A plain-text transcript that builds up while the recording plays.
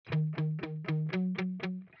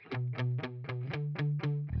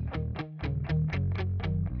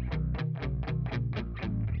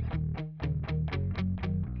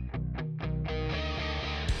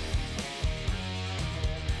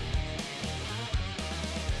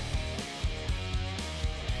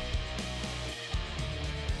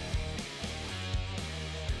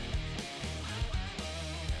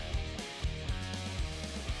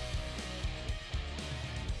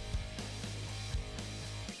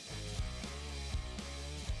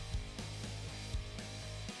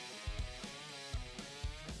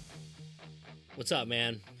What's up,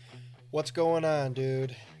 man? What's going on,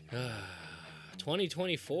 dude?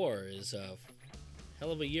 2024 is a hell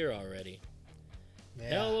of a year already. Yeah.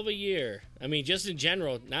 Hell of a year. I mean, just in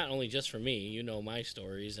general, not only just for me. You know my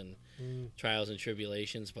stories and trials and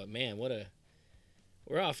tribulations, but man,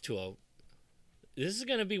 we're off to a. This is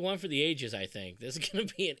gonna be one for the ages. I think this is gonna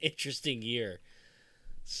be an interesting year.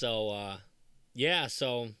 So, yeah.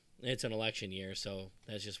 So it's an election year, so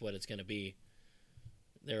that's just what it's gonna be.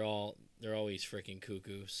 They're always freaking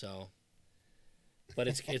cuckoo. So, but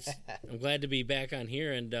it's I'm glad to be back on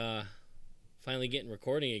here and finally getting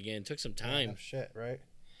recording again. Took some time. Oh, shit, right?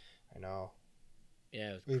 I know.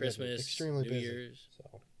 Yeah, We've been Christmas, extremely New busy, Year's.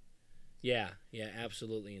 So. Yeah,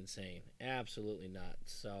 absolutely insane. Absolutely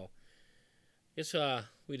nuts. So, guess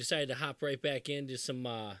we decided to hop right back into some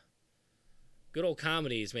good old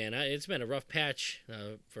comedies, man. It's been a rough patch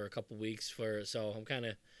for a couple weeks, so I'm kind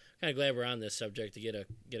of glad we're on this subject to get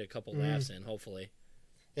a couple laughs in, hopefully.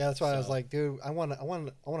 Yeah, that's why I was like, dude, I want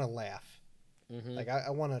to laugh. Mm-hmm. Like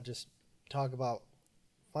I want to just talk about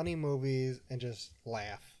funny movies and just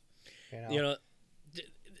laugh. You know,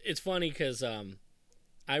 it's funny because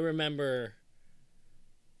I remember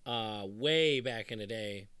way back in the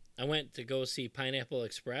day, I went to go see Pineapple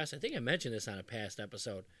Express. I think I mentioned this on a past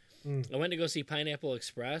episode. I went to go see Pineapple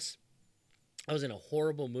Express. I was in a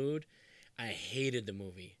horrible mood. I hated the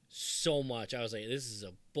movie so much. I was like, this is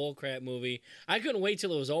a bullcrap movie. I couldn't wait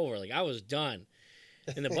till it was over. Like, I was done.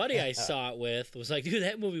 And the buddy I saw it with was like, dude,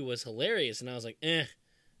 that movie was hilarious. And I was like,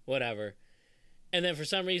 whatever. And then for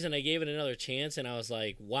some reason, I gave it another chance, and I was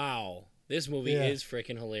like, wow, this movie is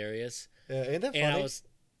freaking hilarious. Yeah, ain't that funny?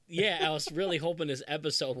 And I was really hoping this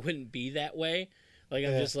episode wouldn't be that way. Like,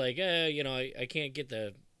 I'm just like, I can't get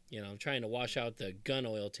I'm trying to wash out the gun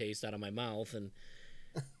oil taste out of my mouth, and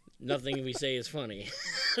nothing we say is funny.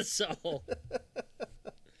 So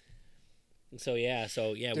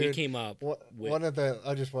Dude, we came up with...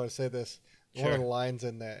 I just want to say this. Sure. One of the lines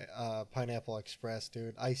in the Pineapple Express,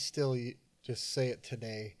 dude, I still just say it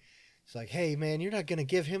today. It's like, hey, man, you're not going to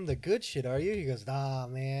give him the good shit, are you? He goes, nah,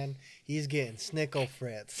 man, he's getting snickle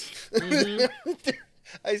fritz. Mm-hmm.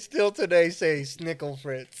 I still today say snickle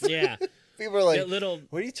fritz. Yeah. People are like,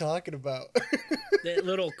 what are you talking about? That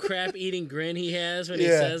little crap-eating grin he has when he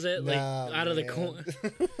says it, like out of the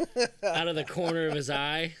corner of his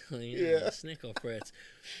eye. Like, snickle fritz.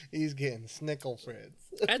 He's getting snickle fritz.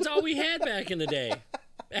 That's all we had back in the day.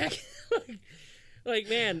 Like,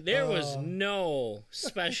 man, there was no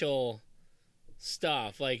special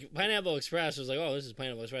stuff. Like, Pineapple Express was like, oh, this is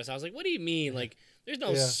Pineapple Express. I was like, what do you mean? Like, there's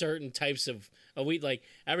no certain types of wheat. Like,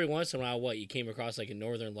 every once in a while, you came across, like, a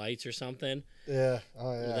Northern Lights or something. Yeah.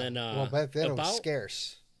 Oh, yeah. And then, back then it was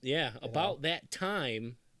scarce. Yeah. About that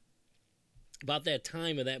time of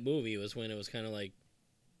that movie was when it was kind of like,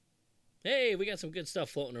 hey, we got some good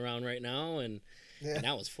stuff floating around right now. And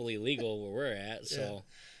that was fully legal where we're at, so...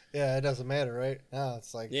 Yeah, it doesn't matter, right? Now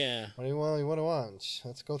it's like, what do you want to watch?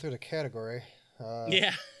 Let's go through the category. What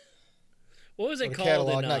was it called?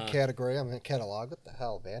 Catalog, not category. I'm in catalog. What the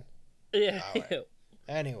hell, man? Yeah. Right.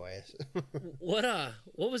 Anyways. What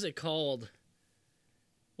was it called?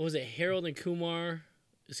 What was it? Harold and Kumar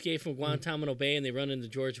escape from Guantanamo Bay and they run into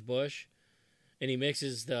George Bush, and he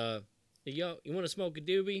mixes yo, you want to smoke a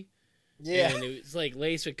doobie? Yeah. And it's like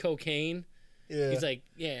laced with cocaine. Yeah. He's like,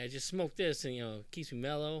 I just smoke this, and it keeps me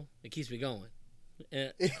mellow. It keeps me going.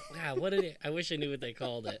 And, God, what did it? I wish I knew what they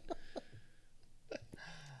called it.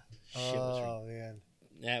 Man,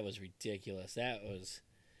 that was ridiculous. That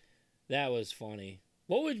was funny.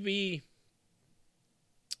 What would be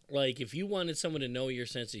like if you wanted someone to know your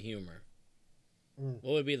sense of humor?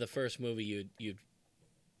 What would be the first movie you'd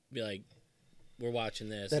be like, we're watching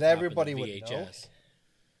this that everybody would know?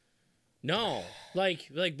 No,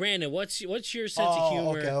 like Brandon, what's your sense of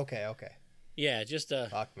humor? Okay. Yeah, just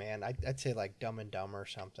fuck, man. I'd say like Dumb and Dumber or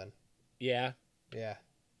something. Yeah. Yeah.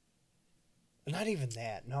 Not even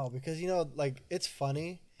that, no, because like it's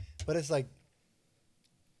funny, but it's like,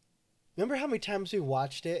 remember how many times we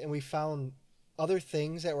watched it and we found other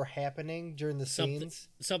things that were happening during the scenes?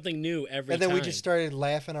 Something new every time. And then we just started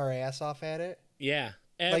laughing our ass off at it. Yeah,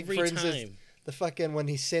 every for time. Instance, the fucking when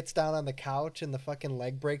he sits down on the couch and the fucking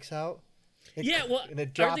leg breaks out. And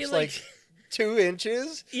it drops like 2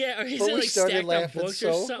 inches. Yeah, or he's like stacked up books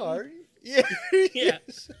or something. Hard. Yeah.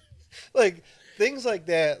 Yes. Like things like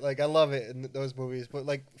that. Like I love it in those movies. But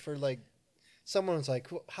like for like someone's like,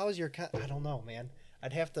 how's your? I don't know, man.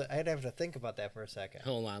 I'd have to think about that for a second.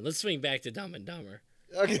 Hold on, let's swing back to Dumb and Dumber.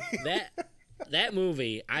 Okay. That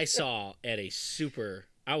movie I saw at a super.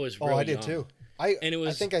 I was really I did young. too. I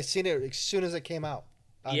think I seen it as soon as it came out.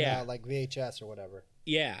 On, like VHS or whatever.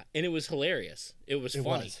 Yeah, and it was hilarious. It was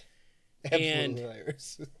funny. Was. Absolutely And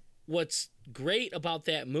hilarious. what's great about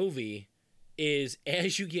that movie is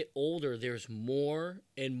as you get older, there's more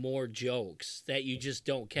and more jokes that you just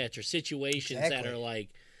don't catch, or situations that are like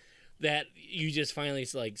that you just finally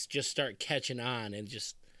like just start catching on, and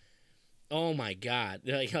just, oh my god,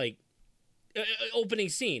 like opening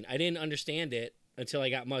scene. I didn't understand it until I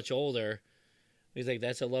got much older. He's like,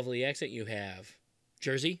 "That's a lovely accent you have,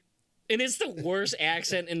 Jersey," and it's the worst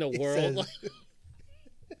accent in the world.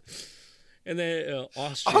 And then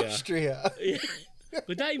Austria. Yeah.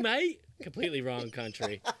 Good day, mate. Completely wrong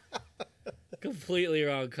country. Completely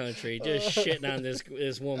wrong country. Just shitting on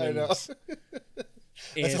this woman's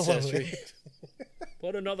ancestry.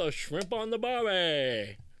 Put another shrimp on the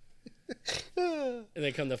barbie. And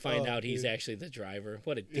then come to find out he's actually the driver.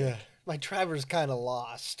 What a dick. Yeah. My driver's kind of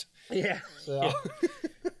lost. Yeah. So.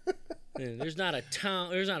 Yeah. There's not a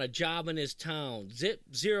job in this town. Zip,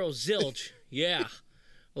 zero, zilch. Yeah.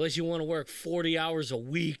 Unless you want to work 40 hours a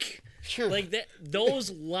week. Sure. Like that, those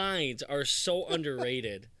lines are so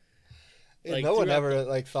underrated. Like, no one ever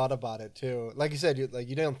like thought about it too. Like you said,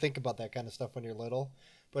 you don't think about that kind of stuff when you're little,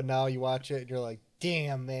 but now you watch it and you're like,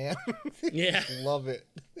 "Damn, man!" Yeah, love it.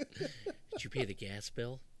 Did you pay the gas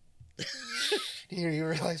bill? You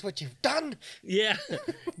realize what you've done? Yeah,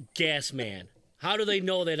 gas man. How do they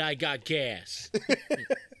know that I got gas?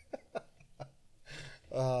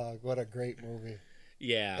 What a great movie!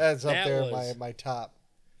 Yeah, that's up there in my top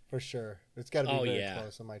for sure. It's got to be very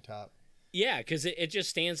close in my top. Yeah, because it just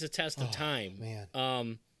stands the test of time.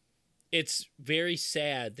 Man, it's very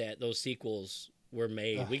sad that those sequels were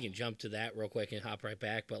made. We can jump to that real quick and hop right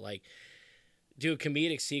back. But like, dude,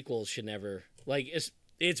 comedic sequels should never like.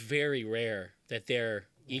 It's very rare that they're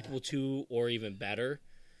equal to or even better.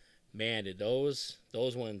 Man, did those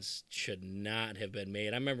ones should not have been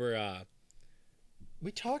made. I remember.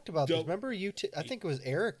 We talked about this. Remember I think it was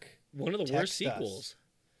Eric. One of the worst sequels.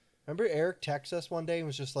 Remember Eric texted us one day and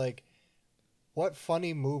was just like, "What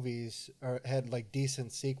funny movies had like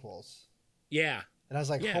decent sequels?" Yeah. And I was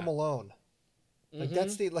like, Home Alone. Like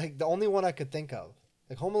that's the only one I could think of.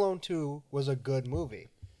 Like Home Alone 2 was a good movie,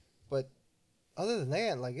 but other than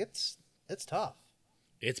that, like it's tough.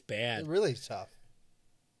 It's bad. It really is tough.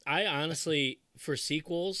 I honestly, for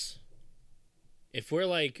sequels, if we're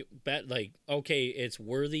okay, it's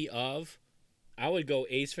worthy of, I would go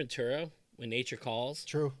Ace Ventura, When Nature Calls.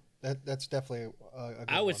 True. That's definitely a good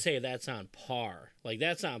I would one. say that's on par. Like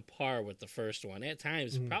that's on par with the first one. At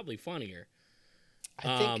times, probably funnier.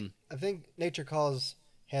 I think Nature Calls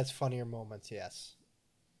has funnier moments. Yes.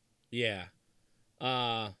 Yeah.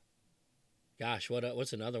 Gosh,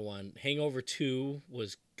 what's another one? Hangover 2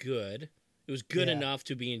 was good. It was good enough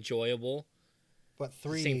to be enjoyable. But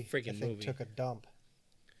 3, same freaking I think, movie. took a dump.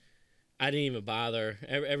 I didn't even bother.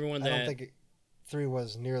 Everyone that I don't think 3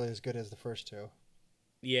 was nearly as good as the first 2.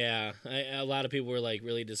 Yeah, a lot of people were like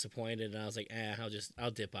really disappointed, and I was like,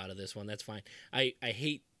 I'll dip out of this one. That's fine. I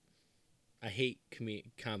hate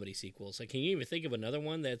comedy sequels. Like, can you even think of another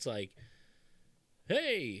one that's like,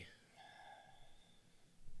 hey?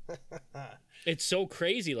 It's so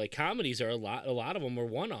crazy. Like comedies are a lot of them are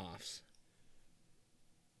one-offs.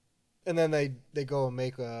 And then they go and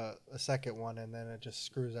make a second one, and then it just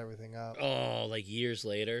screws everything up. Oh, like years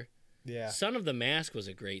later. Yeah. Son of the Mask was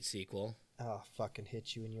a great sequel. Oh, fucking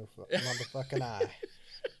hit you in your motherfucking eye.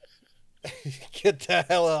 Get the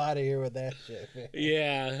hell out of here with that shit, man.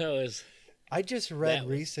 Yeah, that was... I just read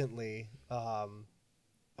recently,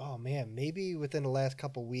 oh man, maybe within the last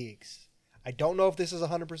couple weeks. I don't know if this is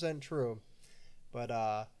 100% true,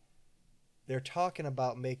 but they're talking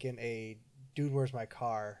about making a Dude, Where's My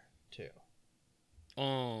Car 2.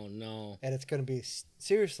 Oh, no. And it's going to be,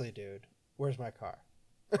 seriously, dude, where's my car?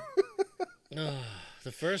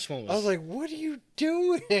 The first one was... I was like, what are you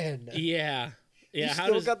doing? Yeah. You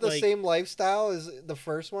still got the same lifestyle as the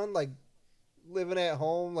first one? Like, living at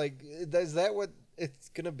home? Like, is that what it's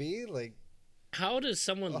going to be? Like, how does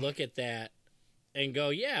someone look at that and go,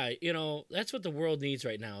 yeah, that's what the world needs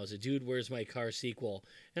right now is a Dude, Where's My Car sequel.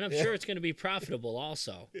 And I'm sure it's going to be profitable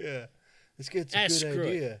also. Yeah. It's a good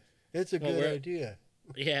idea. It's a good idea.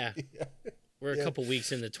 Yeah. We're a couple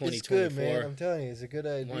weeks into 2024. It's good, man. I'm telling you, it's a good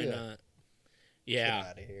idea. Why not? Yeah. Get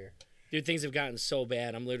out of here. Dude, things have gotten so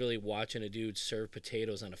bad. I'm literally watching a dude serve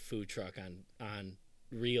potatoes on a food truck on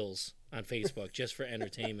Reels on Facebook just for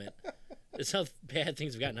entertainment. It's how bad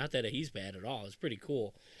things have gotten. Not that he's bad at all. It's pretty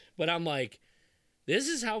cool. But I'm like, this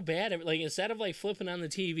is how bad. Like, instead of like flipping on the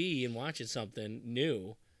TV and watching something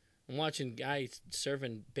new, I'm watching guys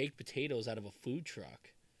serving baked potatoes out of a food truck.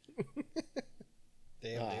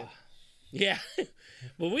 Damn, dude. Yeah.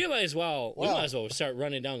 But we might as well start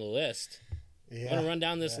running down the list. Yeah. Want to run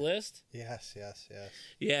down this list? Yes.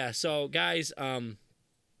 Yeah. So guys, we're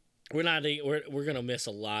gonna miss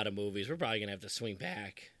a lot of movies. We're probably gonna have to swing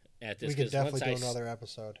back at this. We could definitely do another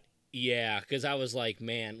episode. Yeah, because I was like,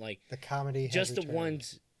 man, like the comedy has just returned. The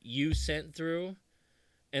ones you sent through,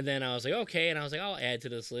 and then I was like, okay, and I was like, I'll add to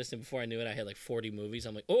this list. And before I knew it, I had like 40 movies.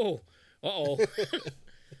 I'm like, oh. I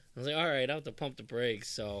was like, all right, I'll have to pump the brakes.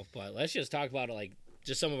 So, but let's just talk about it, like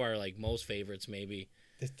just some of our like most favorites, maybe.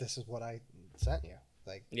 This is what I sent you.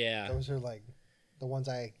 Like, yeah, those are like the ones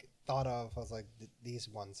I thought of. I was like, these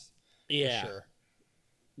ones. Yeah, for sure.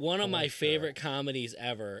 One of my favorite comedies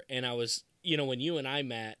ever, and I was, when you and I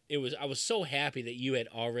met, I was so happy that you had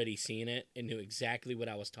already seen it and knew exactly what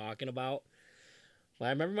I was talking about. Well,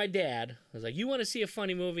 I remember my dad was like, "You want to see a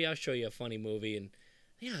funny movie? I'll show you a funny movie." And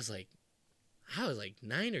I think I was like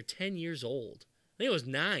 9 or 10 years old. I think it was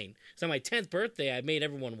 9. So on my 10th birthday, I made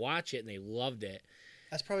everyone watch it, and they loved it.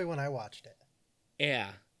 That's probably when I watched it. Yeah,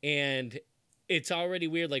 and it's already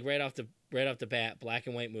weird, like right off the bat, black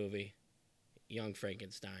and white movie, Young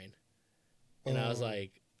Frankenstein, and I was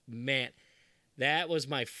like, man, that was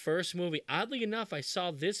my first movie. Oddly enough, I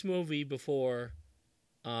saw this movie before,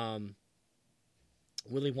 Willy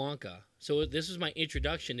Wonka. So this was my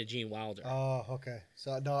introduction to Gene Wilder. Oh, okay.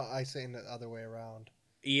 So no, I say it the other way around.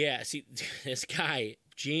 Yeah, see, this guy,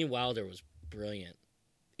 Gene Wilder, was brilliant.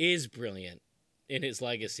 Is brilliant in his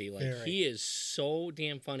legacy. Like, Very. he is so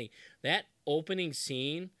damn funny. That opening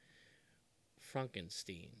scene,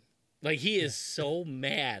 Frankenstein. Like, he is so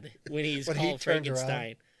mad when he's called Frankenstein.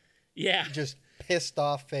 Around, yeah. Just pissed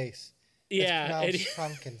off face. Yeah. It's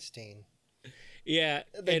Frankenstein. Yeah.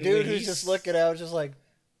 The dude who's just looking out, just like,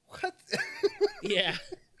 what? Yeah.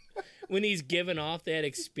 When he's giving off that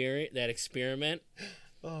experiment,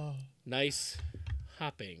 nice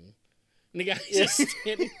hopping. And the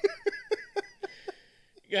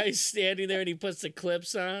guy's standing there and he puts the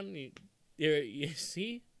clips on. You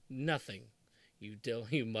see? Nothing.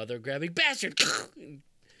 You mother grabbing bastard.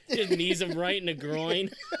 Just knees him right in the groin.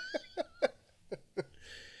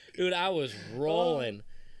 Dude, I was rolling.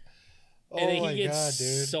 And then he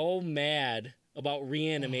gets so mad about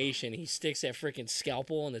reanimation. He sticks that freaking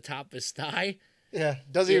scalpel on the top of his thigh. Yeah,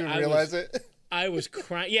 doesn't even realize it. I was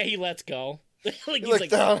crying. Yeah, he lets go. Like, he's like,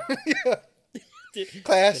 down.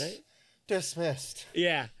 Class dismissed.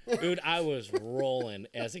 Yeah, dude, I was rolling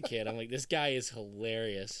as a kid. I'm like, this guy is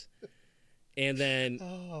hilarious. And then,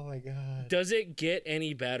 oh my god, does it get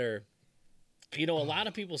any better? A lot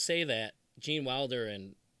of people say that Gene Wilder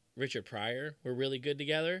and Richard Pryor were really good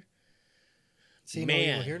together. See, no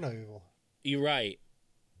evil, hear no evil. You're right.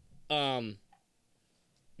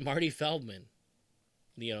 Marty Feldman,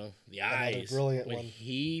 the eyes. Brilliant when one.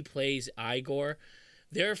 He plays Igor.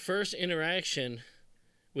 Their first interaction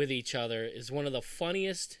with each other is one of the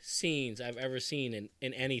funniest scenes I've ever seen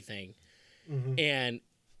in anything. Mm-hmm. And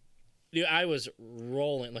dude, I was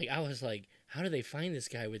rolling. Like, I was like, how do they find this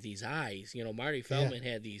guy with these eyes? Marty Feldman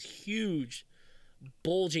had these huge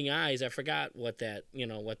bulging eyes. I forgot what that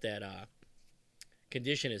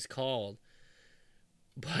condition is called.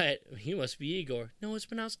 But he must be Igor. No, it's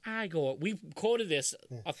pronounced Igor. We've quoted this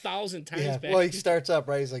 1,000 times back. Well, he starts up,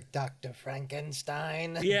 right? He's like, Dr.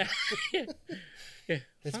 Frankenstein. Yeah. Yeah.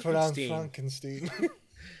 It's pronounced Frankenstein.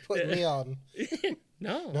 Put me on.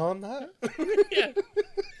 No. No, I'm not. Yeah.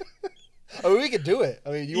 Oh, we could do it.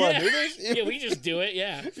 I mean, you want to do this? Yeah, we just do it,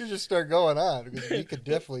 yeah. You just start going on, because we could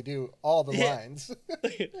definitely do all the lines.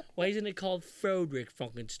 Why isn't it called Frederick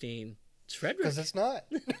Frankenstein? It's Frederick. Because it's not.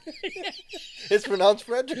 It's pronounced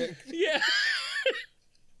Frederick. Yeah.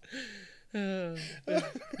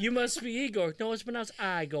 You must be Igor. No, it's pronounced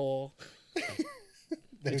Igor.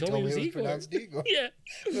 They told me it was pronounced Igor. Yeah.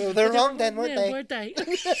 Well, they're wrong then, weren't they?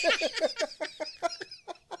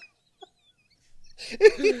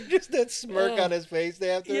 Just that smirk on his face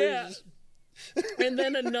after. Yeah. And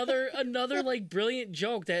then another like brilliant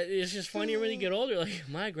joke that is just funnier when you get older. Like,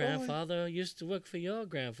 my grandfather used to work for your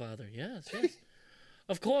grandfather. Yes.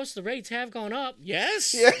 Of course, the rates have gone up.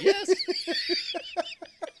 Yes. Yeah. Yes.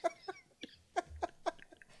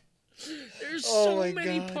 There's so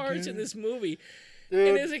many parts in this movie. Dude.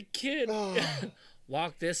 And as a kid,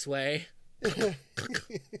 walk this way.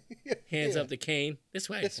 Hands up the cane. This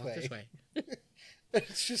way. This way.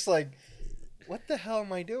 It's just like, what the hell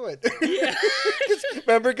am I doing? Yeah.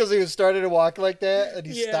 Remember, because he was starting to walk like that, and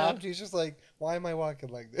he stopped. He's just like, why am I walking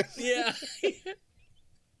like this? Yeah.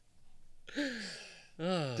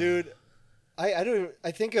 Dude,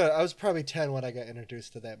 I think I was probably 10 when I got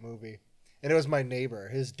introduced to that movie, and it was my neighbor.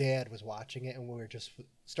 His dad was watching it, and we were just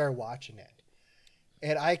started watching it,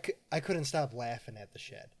 and I couldn't stop laughing at the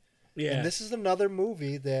shed. Yeah. And this is another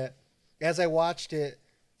movie that, as I watched it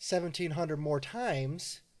 1,700 more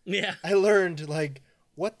times, Yeah. I learned, like,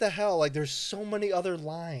 what the hell? Like, there's so many other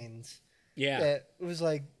lines Yeah. that it was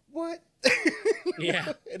like, what?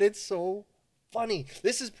 Yeah. And it's so funny.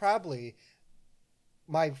 This is probably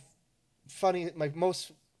my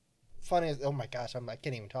most funniest. Oh my gosh, I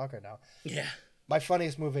can't even talk right now. Yeah. My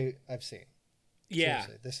funniest movie I've seen. Yeah.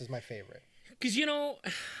 Seriously, this is my favorite. Because,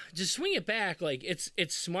 to swing it back, like, it's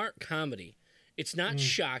smart comedy. It's not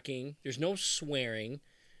shocking. There's no swearing.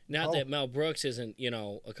 Not that Mel Brooks isn't,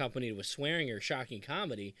 accompanied with swearing or shocking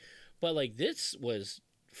comedy. But, like, this was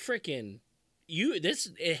freaking...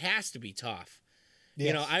 It has to be tough.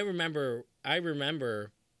 Yes. I remember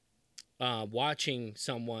watching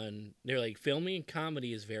someone... They're like, filming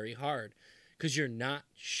comedy is very hard. Because you're not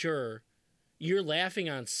sure... You're laughing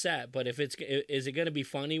on set, but is it going to be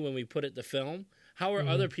funny when we put it to film? How are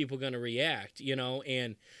other people going to react?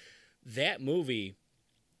 And that movie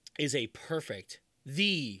is the perfect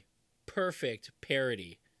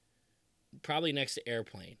parody, probably next to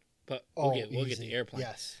Airplane. But we'll get to Airplane.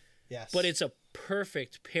 Yes. But it's a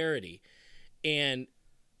perfect parody, and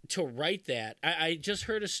to write that, I just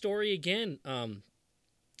heard a story again.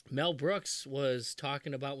 Mel Brooks was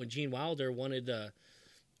talking about when Gene Wilder wanted the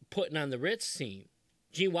Putting on the Ritz scene.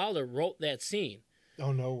 Gene Wilder wrote that scene.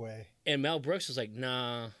 Oh, no way. And Mel Brooks was like,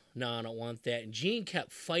 nah, I don't want that. And Gene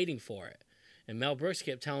kept fighting for it. And Mel Brooks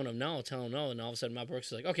kept telling him no. And all of a sudden Mel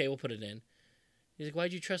Brooks was like, okay, we'll put it in. He's like,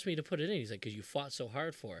 why'd you trust me to put it in? He's like, because you fought so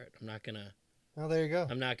hard for it. I'm not going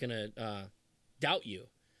to doubt you.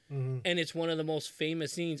 Mm-hmm. And it's one of the most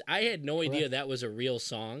famous scenes. I had no idea that was a real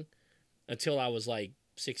song until I was like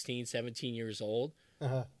 16, 17 years old.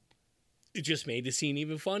 Uh-huh. It just made the scene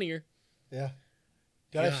even funnier. Yeah.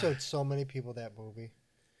 God, I've showed so many people that movie.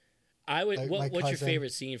 What's your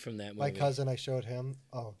favorite scene from that movie? My cousin, I showed him.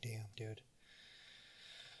 Oh, damn, dude.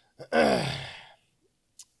 I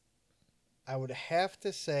would have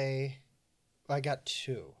to say I got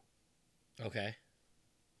two. Okay.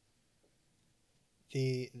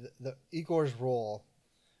 The Igor's role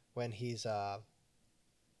when he's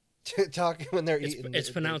talking when they're eating. It's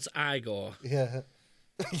pronounced Igor. Yeah.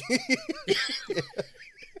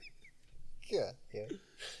 Yeah.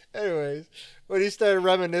 Anyways, when he started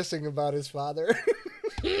reminiscing about his father,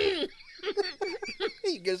 you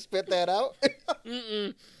can spit that out.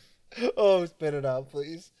 Mm-mm. Oh, spit it out,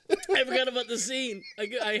 please. I forgot about the scene.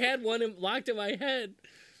 I had one locked in my head,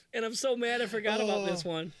 and I'm so mad I forgot about this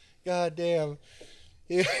one. God damn.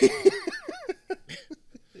 Yeah.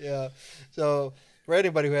 Yeah. So for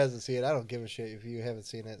anybody who hasn't seen it, I don't give a shit if you haven't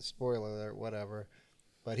seen it. Spoiler alert, whatever.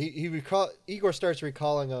 But Igor starts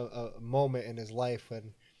recalling a moment in his life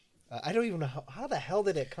when I don't even know how the hell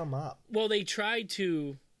did it come up. Well, they tried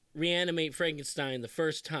to reanimate Frankenstein the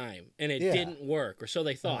first time, and it didn't work, or so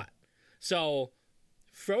they thought. So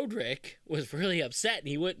Froderick was really upset, and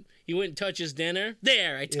he wouldn't touch his dinner.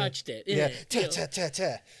 There, I touched it. Yeah,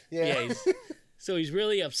 Yeah. So he's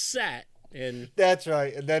really upset, and that's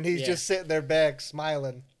right. And then he's just sitting there back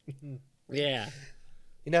smiling. Yeah.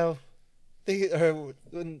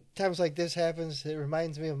 When times like this happens, it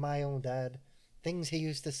reminds me of my own dad. Things he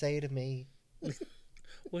used to say to me.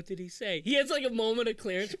 What did he say? He has like a moment of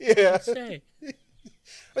clearance. Yeah. What did he say?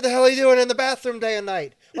 What the hell are you doing in the bathroom day and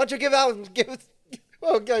night? Why don't you give out and give...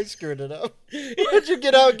 Oh, guy screwed it up. Why don't you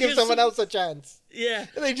get out and give someone else a chance? Yeah.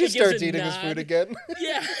 And he just starts eating his food again.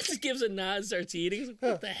 Yeah, just gives a nod, starts eating. Like,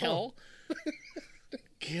 what the hell?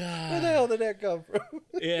 God. Where the hell did that come from?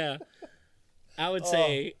 Yeah. I would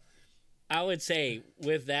say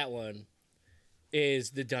with that one is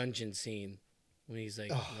the dungeon scene. When he's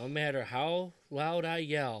like, no matter how loud I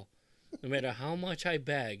yell, no matter how much I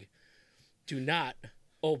beg, do not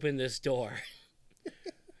open this door.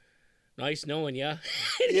 Nice knowing ya.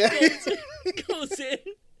 Yeah. Goes in,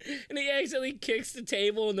 and he accidentally kicks the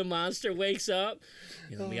table, and the monster wakes up.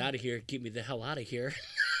 Let me out of here. Get me the hell out of here.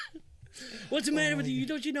 What's the matter with you?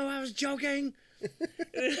 Don't you know I was joking?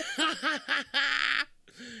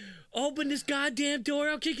 Open this goddamn door.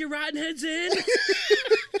 I'll kick your rotten heads in.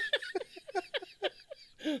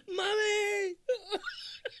 Mommy!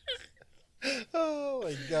 Oh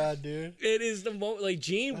my God, dude. It is the moment. Like,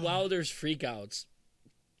 Gene Wilder's freakouts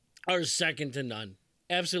are second to none.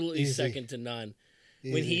 Absolutely second to none.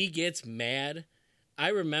 Easy. When he gets mad, I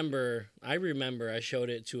remember I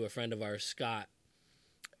showed it to a friend of ours, Scott,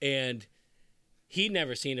 and he'd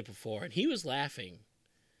never seen it before, and he was laughing.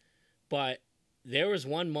 But there was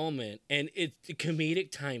one moment, and it's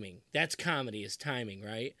comedic timing. That's comedy, is timing,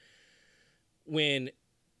 right? When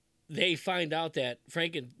they find out that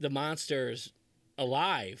the monster's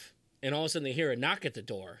alive, and all of a sudden they hear a knock at the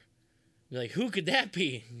door. They're like, who could that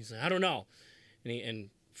be? And he's like, I don't know. And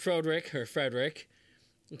Frederick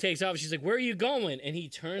takes off. She's like, where are you going? And he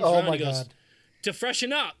turns around and he goes, to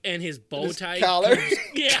freshen up. And his bow tie. Collar.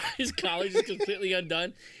 His collar is completely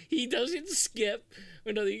undone. He doesn't skip.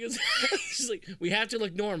 Or no, he goes, she's like, we have to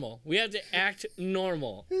look normal. We have to act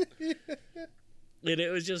normal. And it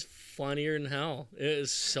was just funnier than hell. It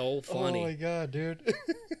was so funny. Oh my God, dude.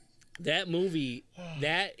 That movie,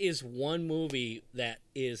 that is one movie that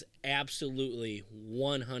is absolutely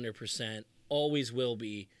 100%, always will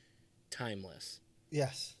be timeless.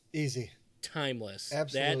 Yes, easy. Timeless.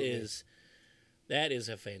 Absolutely. That is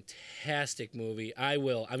a fantastic movie. I'm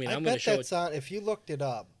going to show it. On, if you looked it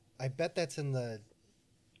up, I bet that's in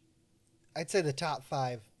I'd say the top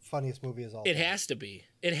 5 funniest movies all time. It has to be.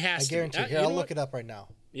 It has to be. I guarantee. Here, I'll look it up right now.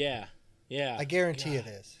 Yeah. I guarantee it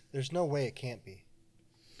is. There's no way it can't be.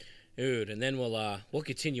 Dude, and then we'll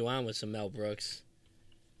continue on with some Mel Brooks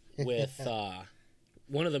with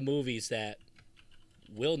one of the movies that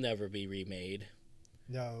will never be remade.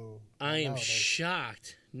 No. I am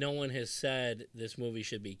shocked no one has said this movie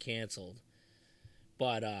should be canceled.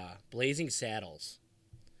 But Blazing Saddles.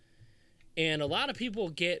 And a lot of people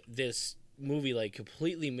get this movie like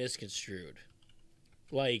completely misconstrued.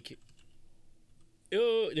 Like,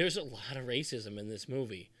 there's a lot of racism in this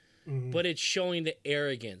movie. Mm-hmm. But it's showing the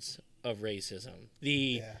arrogance of racism.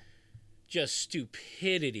 The just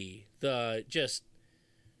stupidity. It's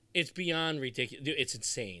beyond ridiculous. Dude, it's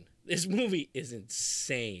insane. This movie is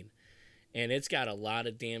insane. And it's got a lot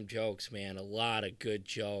of damn jokes, man. A lot of good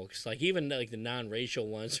jokes. Like, even like the non-racial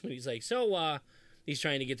ones when he's like, he's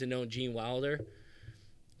trying to get to know Gene Wilder.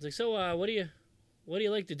 He's like, so, what do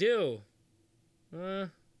you like to do? I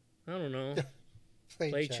don't know.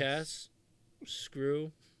 Play chess.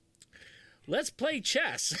 Screw. Let's play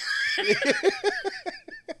chess.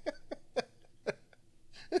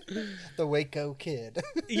 The Waco Kid.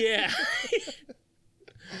 Yeah.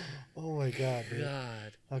 Oh my God, dude.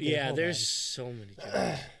 Okay, yeah, there's so many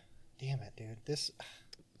jokes. Damn it, dude.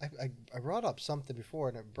 I brought up something before,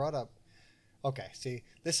 and it brought up. Okay, see,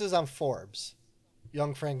 this is on Forbes.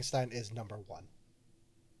 Young Frankenstein is number 1.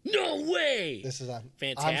 No way. This is on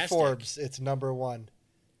Fantastic. On Forbes. It's number 1,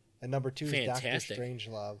 and number 2 is Fantastic. Doctor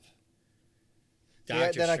Strangelove.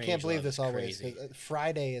 Then I can't believe this always.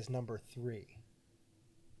 Friday is number 3.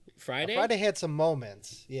 Friday? Friday had some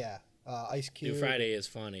moments. Yeah. Ice Cube. Dude, Friday is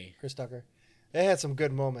funny. Chris Tucker. It had some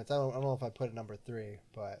good moments. I don't know if I put it number 3,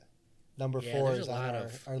 but number 4 is on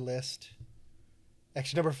our list.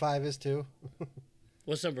 Actually, number 5 is too.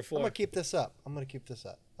 What's number 4? I'm going to keep this up.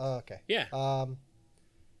 Oh, okay. Yeah.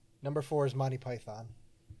 Number 4 is Monty Python.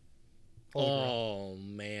 Oh,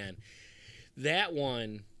 man. That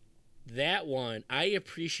one, I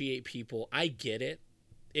appreciate people. I get it.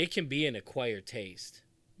 It can be an acquired taste.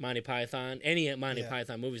 Monty Python, any Monty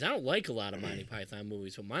Python movies. I don't like a lot of Monty Python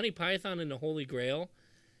movies, but Monty Python and the Holy Grail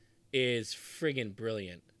is friggin'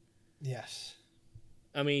 brilliant. Yes.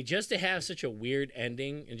 I mean, just to have such a weird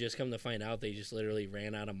ending and just come to find out they just literally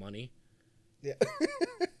ran out of money. Yeah.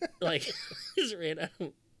 Like, just ran out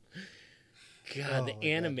of... God,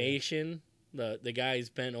 the animation, the guys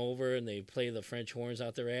bent over and they play the French horns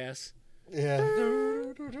out their ass. Yeah.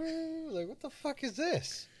 Like, what the fuck is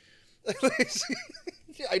this?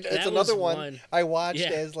 It's another one I watched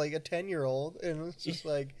as like a 10-year-old, and it's just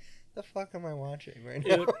like, the fuck am I watching right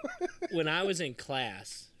now? When I was in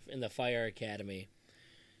class in the fire academy,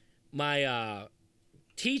 my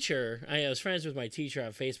teacher, I was friends with my teacher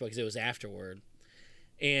on Facebook because it was afterward,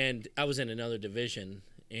 and I was in another division,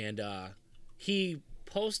 and he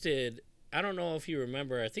posted, I don't know if you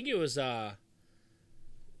remember, I think it was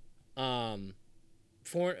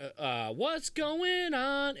what's going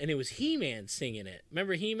on? And it was He-Man singing it.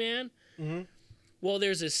 Remember He-Man? Mm-hmm. Well,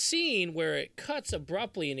 there's a scene where it cuts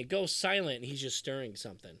abruptly and it goes silent and he's just stirring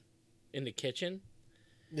something in the kitchen.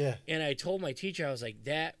 Yeah. And I told my teacher, I was like,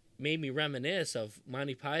 that made me reminisce of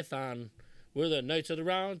Monty Python. We're the Knights of the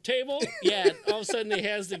Round Table. Yeah. All of a sudden, he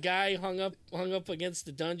has the guy hung up against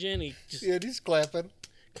the dungeon. He's clapping.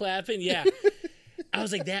 Yeah. I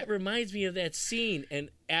was like, that reminds me of that scene. And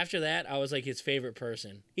after that, I was like his favorite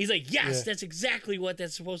person. He's like, yes, that's exactly what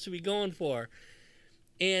that's supposed to be going for.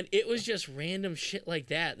 And it was just random shit like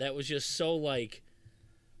that. That was just so, like,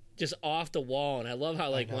 just off the wall. And I love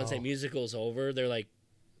how, like, once that musical's over, they're like,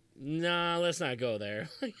 nah, let's not go there.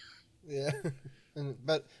 Yeah.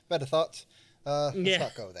 But better thoughts. Let's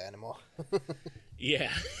not go there anymore.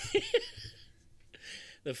 Yeah.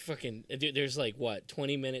 The fucking, there's like,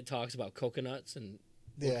 20-minute talks about coconuts and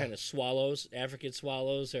what kind of swallows, African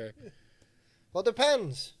swallows, or... Well,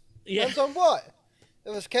 depends. Depends on what? It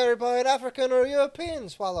was carried by an African or European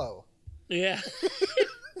swallow. Yeah.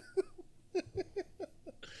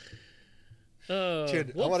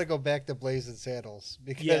 Dude, I want to go back to Blazing Saddles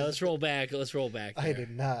because let's roll back. Let's roll back. I did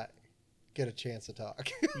not get a chance to talk.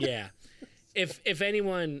 Yeah. If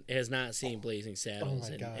anyone has not seen Blazing Saddles,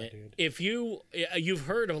 oh my God, dude. if you've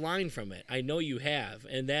heard a line from it, I know you have,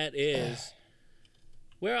 and that is,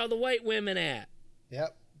 "Where are the white women at?"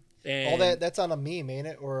 Yep. And All that's on a meme, ain't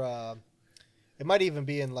it? Or it might even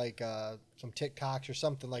be in like some TikToks or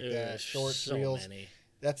something like that. Shorts, so reels. many.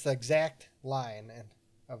 That's the exact line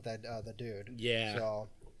of that the dude. Yeah. So.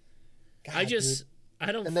 God,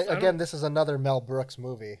 I don't. And this is another Mel Brooks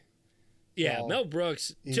movie. Yeah, So Mel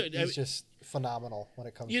Brooks. He's just phenomenal when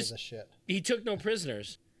it comes to this shit. He took no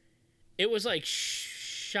prisoners. It was like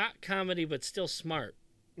shot comedy, but still smart.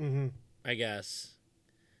 Mm-hmm. I guess.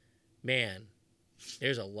 Man,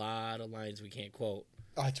 there's a lot of lines we can't quote.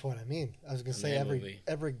 Oh, that's what I mean. I was gonna say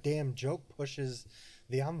every damn joke pushes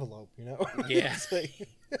the envelope, you know? Yeah.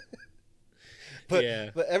 but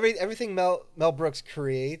everything Mel Brooks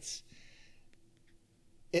creates,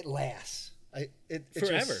 it lasts. It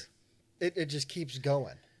forever. It just keeps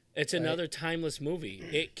going. It's another timeless movie.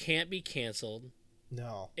 It can't be canceled.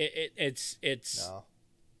 No. It's no.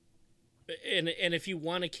 And if you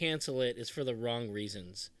want to cancel it, it's for the wrong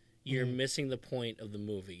reasons. You're missing the point of the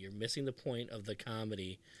movie. You're missing the point of the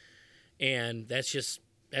comedy. And that's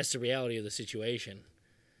the reality of the situation.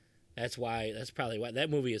 That's probably why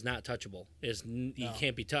that movie is not touchable. You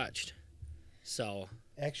can't be touched. So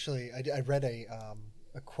actually, I read a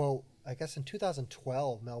quote, I guess in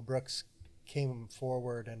 2012, Mel Brooks came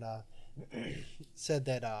forward and said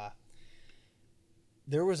that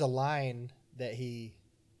there was a line that he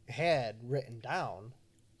had written down,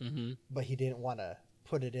 but he didn't want to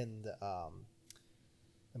put it in the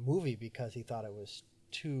movie because he thought it was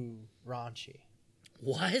too raunchy.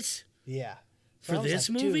 What? Yeah. So for this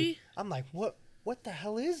movie? Dude, I'm like, what the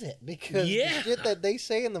hell is it? Because the shit that they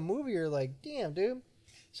say in the movie are like, damn, dude.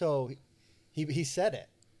 So he said it.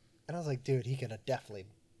 And I was like, dude, he could have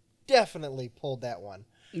definitely pulled that one.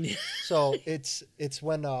 So it's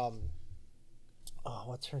when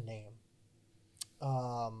what's her name?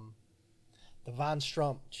 The Von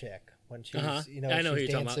Strump chick, when she's I know she's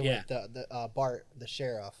dancing with the Bart, the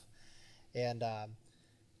sheriff, and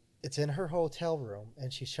it's in her hotel room,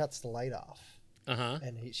 and she shuts the light off,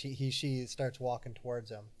 and she starts walking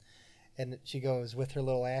towards him, and she goes with her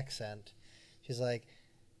little accent, she's like,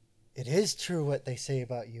 "It is true what they say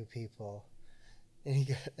about you people," and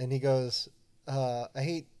he goes,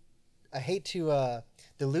 I hate to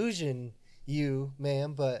delusion you,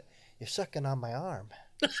 ma'am, but you're sucking on my arm."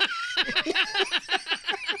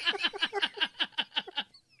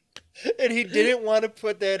 And he didn't want to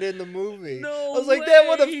put that in the movie. No, I was like, way. that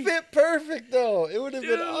would have fit perfect, though. It would have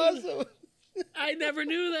been awesome. I never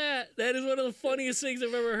knew that. That is one of the funniest things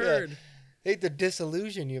I've ever heard. Yeah. Hate to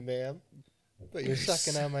disillusion you, ma'am, but you're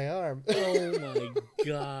sucking on my arm. Oh my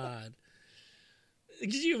God.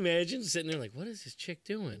 Could you imagine sitting there like, what is this chick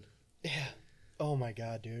doing? Yeah. Oh my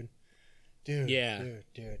God, dude. Dude.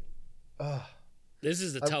 Ugh. This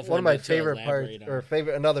is the tough one one. Of my favorite parts, on. or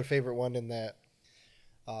another favorite one in that,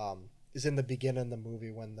 is in the beginning of the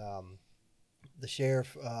movie when the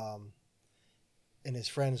sheriff and his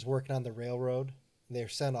friends working on the railroad. They're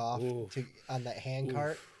sent off on that hand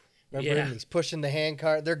cart. Remember him? He's pushing the hand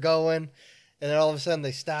cart. They're going, and then all of a sudden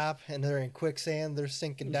they stop and they're in quicksand. They're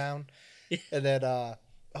sinking down, and then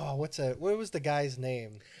what was the guy's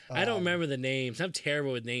name? I don't remember the names. I'm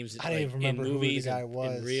terrible with names. I don't even remember who the guy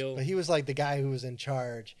was. But he was like the guy who was in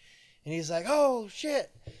charge. And he's like, "Oh,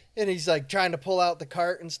 shit." And he's like trying to pull out the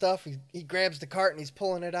cart and stuff. He grabs the cart and he's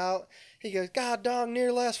pulling it out. He goes, "God dog,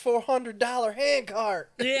 near last $400 hand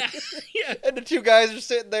cart." Yeah. Yeah. And the two guys are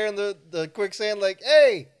sitting there in the quicksand like,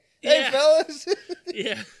 hey, fellas.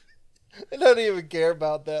 Yeah. They don't even care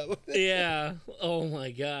about that. Yeah. Oh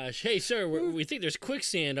my gosh. Hey, sir, we think there's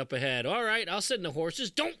quicksand up ahead. All right, I'll send the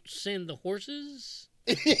horses. Don't send the horses.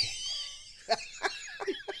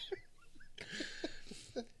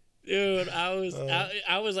 Dude,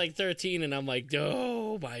 I was like 13, and I'm like,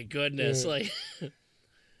 oh my goodness, like.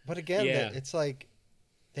 But again, it's like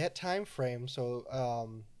that time frame. So,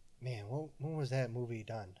 man, when was that movie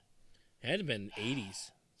done? It had to have been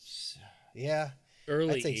 80s. Yeah.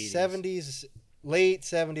 Early I'd say 80s. 70s, late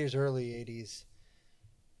 70s, early 80s.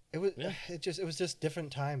 It was just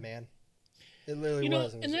different time, man. It literally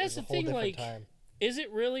was. And that's the thing, like, time. Is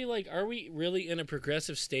it really, like, are we really in a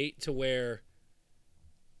progressive state to where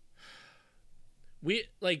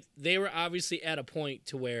they were obviously at a point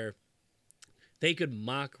to where they could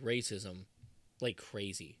mock racism like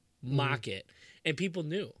crazy. mock it, and people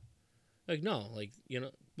knew. Like, no, like,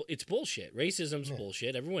 it's bullshit. Racism's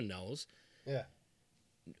bullshit. Everyone knows. Yeah.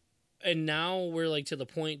 And now we're, like, to the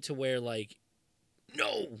point to where, like,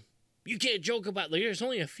 no, you can't joke about, like, there's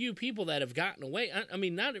only a few people that have gotten away. I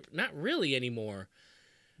mean, not really anymore.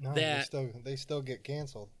 No, they still get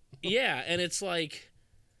canceled. Yeah, and it's like,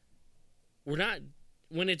 we're not,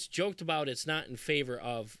 when it's joked about, it's not in favor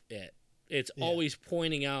of it. It's always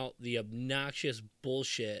pointing out the obnoxious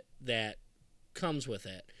bullshit that comes with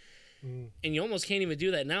it. And you almost can't even do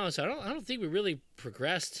that now. So I don't think we really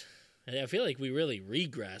progressed. I feel like we really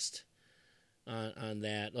regressed on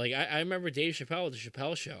that. Like, I remember Dave Chappelle with the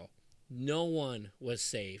Chappelle Show. No one was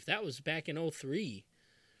safe. That was back in 03.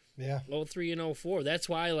 Yeah. 03 and 04. That's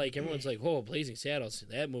why, like, everyone's like, oh, Blazing Saddles,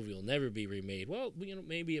 that movie will never be remade. Well,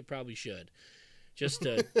 maybe it probably should. Just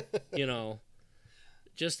to,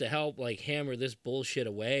 just to help, like, hammer this bullshit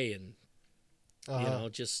away and,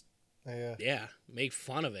 just, make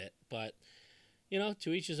fun of it. But,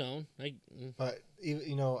 to each his own. But,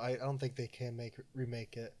 I don't think they can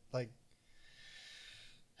remake it. Like,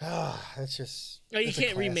 it's just... You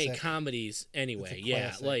can't remake comedies anyway.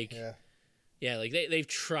 Yeah, like... Yeah, like, they've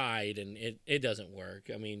tried, and it doesn't work.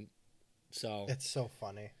 I mean, so... It's so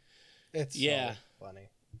funny. It's so funny.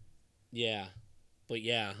 Yeah. But,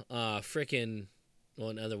 frickin'... Well,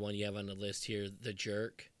 another one you have on the list here, The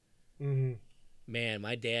Jerk. Mm-hmm. Man,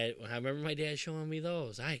 I remember my dad showing me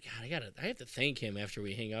those. I have to thank him after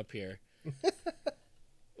we hang up here.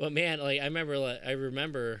 But man, like, I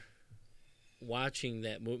remember watching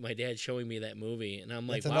that movie, my dad showing me that movie, and I'm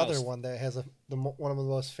like, it's another one that has one of the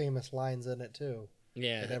most famous lines in it too.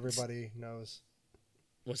 Yeah, that everybody knows.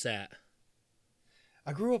 What's that?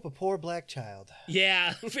 I grew up a poor black child.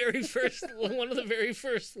 Yeah, one of the very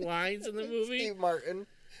first lines in the movie. Steve Martin.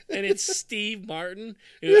 And it's Steve Martin.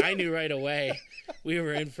 Dude, I knew right away we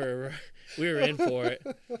were in for it.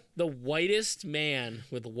 The whitest man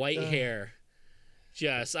with white hair.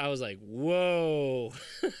 I was like, whoa.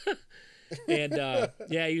 And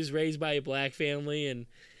he was raised by a black family, and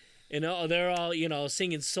they're all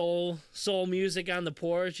singing soul music on the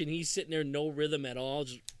porch, and he's sitting there no rhythm at all.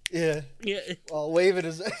 Just, all waving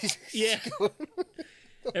his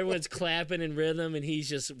everyone's clapping in rhythm, and he's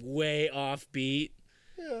just way off beat.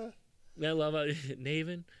 Yeah. I love it.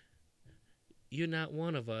 Naven, you're not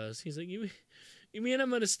one of us. He's like, you mean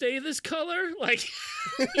I'm gonna stay this color? Like,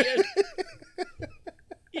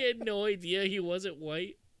 he had no idea he wasn't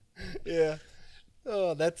white. Yeah.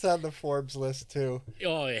 Oh, that's on the Forbes list too.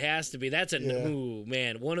 Oh, it has to be. That's ooh,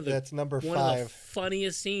 man. That's number 5. One of the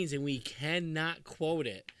funniest scenes, and we cannot quote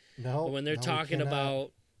it. No. But when they're talking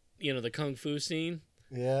about, the kung fu scene.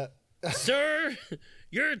 Yeah. Sir,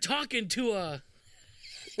 you're talking to a.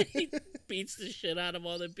 He beats the shit out of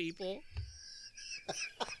other people.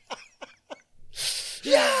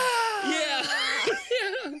 Yeah.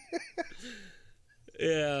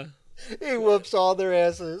 Yeah. He whoops all their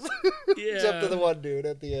asses. Yeah. Except for the one dude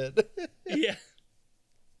at the end. Yeah.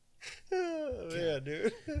 Oh, yeah,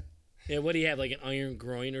 dude. Yeah, what do you have, like an iron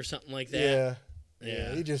groin or something like that?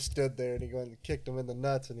 Yeah. He just stood there and he kicked him in the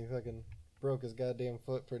nuts and he fucking broke his goddamn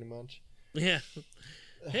foot pretty much. Yeah.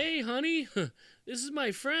 Hey, honey, this is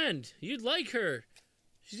my friend. You'd like her.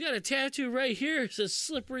 She's got a tattoo right here. It says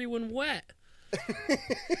slippery when wet.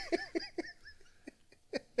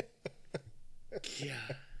 Yeah.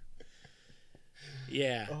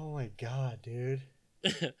 Yeah. Oh, my God, dude.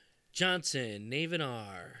 Johnson, Naven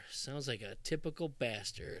R. Sounds like a typical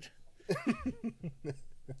bastard.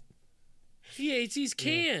 He hates these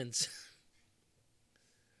cans.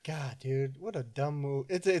 God, dude, what a dumb move.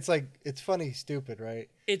 It's like, it's funny, stupid, right?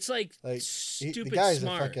 It's like stupid the guy's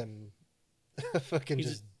smart. A fucking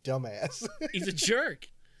just dumbass. He's a jerk.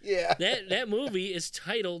 Yeah. That movie is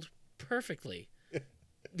titled perfectly.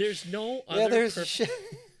 There's no other. Yeah,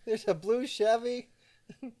 there's a blue Chevy.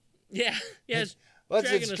 Yeah. It's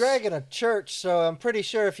dragging a church, so I'm pretty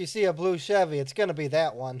sure if you see a blue Chevy, it's gonna be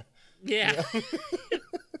that one. Yeah.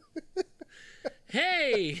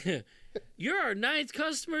 Hey, you're our 9th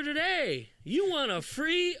customer today. You want a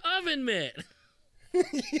free oven mitt. You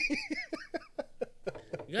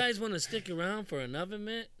guys want to stick around for an oven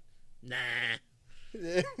mitt? Nah.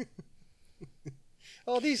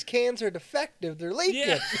 Oh, these cans are defective. They're leaking.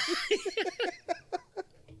 Yeah.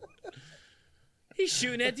 He's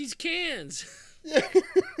shooting at these cans.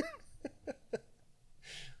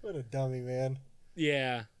 What a dummy, man.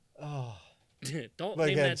 Yeah. Oh. Don't but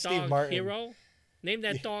name again, that Steve dog Martin. Hero. Name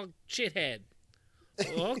that dog Shithead.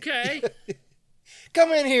 Okay.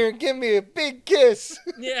 Come in here and give me a big kiss.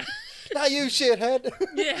 Yeah. Not you, shithead.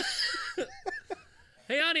 Yeah.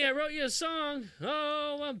 Hey, honey, I wrote you a song.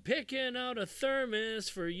 Oh, I'm picking out a thermos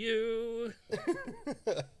for you.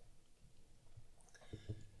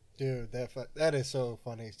 Dude, that is so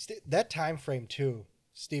funny. That time frame too.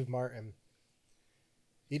 Steve Martin.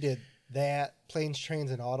 He did that. Planes,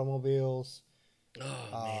 Trains, and Automobiles. Oh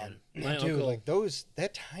man, my Dude, uncle. like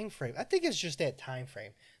that time frame. I think it's just that time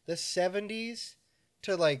frame. The 70s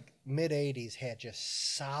to like mid 80s had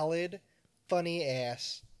just solid, funny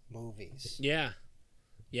ass movies. Yeah,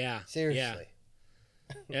 Seriously.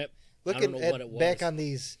 Yep. I Looking don't know what it was. back on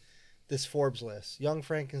this Forbes list, Young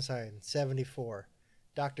Frankenstein 74,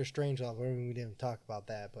 Doctor Strangelove. We didn't talk about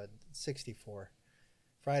that, but 64,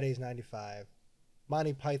 Fridays 95,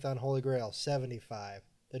 Monty Python Holy Grail 75,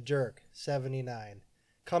 The Jerk 79,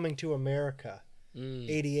 Coming to America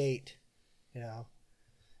 88. You know,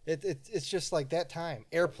 it's just like that time.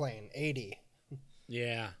 Airplane 80.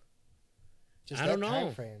 Yeah. Just I that don't know.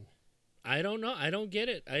 time frame. I don't know. I don't get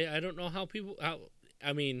it. I don't know how people.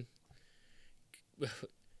 I mean,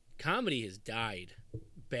 comedy has died,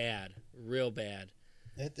 bad, real bad.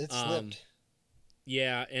 It slipped.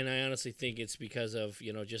 Yeah, and I honestly think it's because of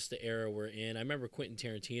just the era we're in. I remember Quentin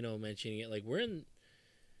Tarantino mentioning it. Like we're in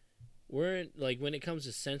like when it comes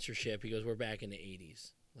to censorship, he goes, we're back in the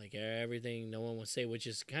 80s. Like everything no one would say, which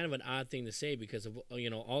is kind of an odd thing to say because of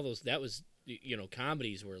all those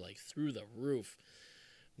comedies were like through the roof.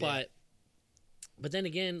 But but then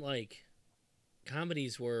again, like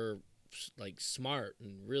comedies were like smart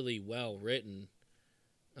and really well written.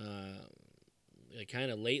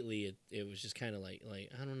 Kind of lately, it was just kind of like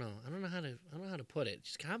I don't know how to put it.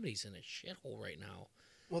 Just comedy's in a shithole right now.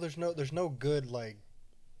 Well, there's no good like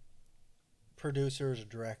producers or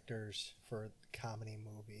directors for comedy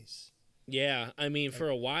movies. Yeah, I mean, for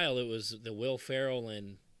a while it was the Will Ferrell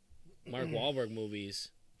and Mark Wahlberg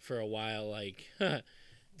movies. For a while, like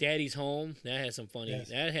Daddy's Home, that had some funny.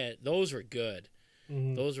 Yes. Those were good.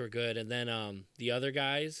 Mm-hmm. Those were good, and then the Other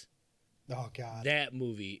Guys. Oh God, that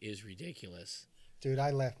movie is ridiculous. Dude,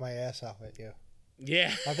 I laughed my ass off at you.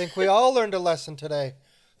 Yeah, I think we all learned a lesson today.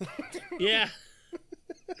 Yeah.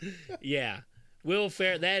 Yeah. Will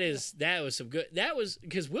Ferrell, that was some good. That was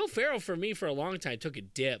because Will Ferrell for me for a long time took a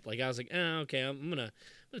dip. Like I was like, okay, I'm gonna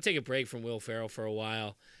take a break from Will Ferrell for a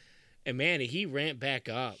while, and man, he ramped back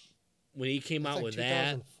up when he came out like with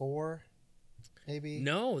 2004, maybe.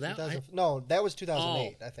 No, no, that was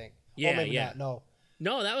 2008, I think. Yeah, maybe not.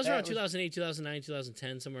 No, that was around 2008, 2009,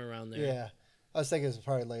 2010, somewhere around there. Yeah, I was thinking it was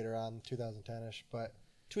probably later on, 2010ish, but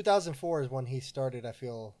 2004 is when he started. I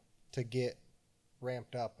feel to get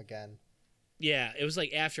ramped up again. Yeah, it was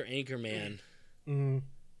like after Anchorman.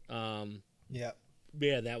 Mm-hmm. Yeah.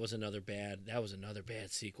 Yeah, that was another bad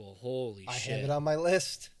sequel. Holy shit! I have it on my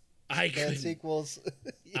list. Bad sequels.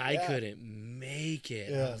 Yeah. I couldn't make it.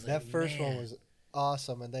 Yeah, that first one was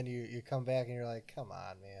awesome, and then you come back and you're like, come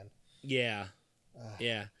on, man. Yeah.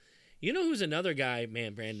 Yeah. You know who's another guy?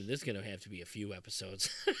 Man, Brandon, this is gonna have to be a few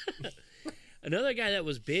episodes. Another guy that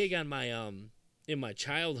was big on my in my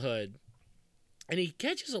childhood. And he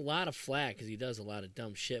catches a lot of flack because he does a lot of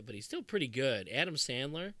dumb shit, but he's still pretty good. Adam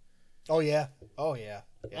Sandler. Oh, yeah.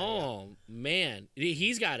 Man.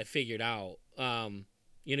 He's got it figured out.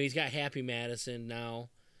 He's got Happy Madison now.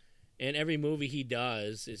 And every movie he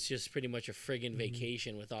does, it's just pretty much a friggin'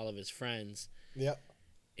 vacation with all of his friends. Yep.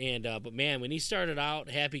 And but man, when he started out,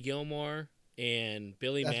 Happy Gilmore and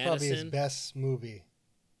Billy That's Madison. That's probably his best movie.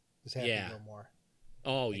 Was Happy Gilmore.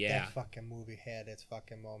 Oh, like yeah. That fucking movie had its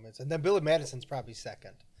fucking moments. And then Billy Madison's probably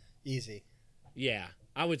second. Easy. Yeah.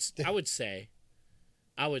 I would say.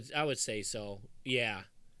 I would say so. Yeah.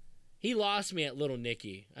 He lost me at Little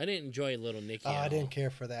Nicky. I didn't enjoy Little Nicky at all. I didn't care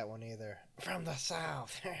for that one either. From the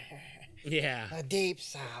South. Yeah. The deep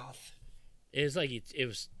South. It was like he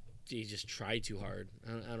just tried too hard.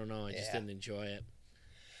 I don't know. I just didn't enjoy it.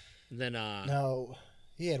 And then No.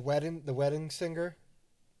 He had The Wedding Singer.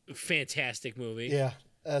 Fantastic movie. Yeah,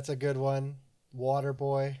 that's a good one.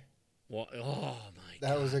 Waterboy. Oh my god,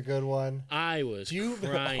 that was a good one. I was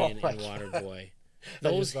crying in Waterboy.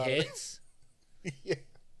 Those hits.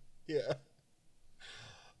 Yeah.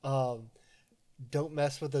 Don't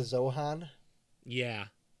Mess with the Zohan. Yeah.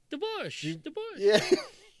 The bush. Yeah.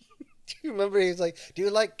 Do you remember he was like, do you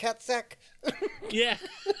like Catsack? Yeah.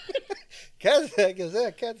 Catsack, is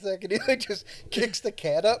that Catsack? And he like just kicks the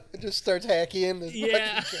cat up and just starts hacking this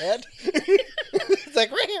fucking cat. It's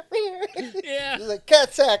like, yeah. He's like,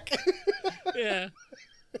 Catsack. Yeah.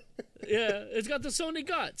 Yeah. It's got the Sony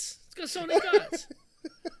guts.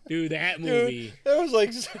 Dude, that movie. Dude, that was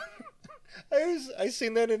like, I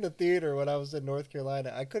seen that in the theater when I was in North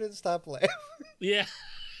Carolina. I couldn't stop laughing. Yeah.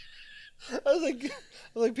 I was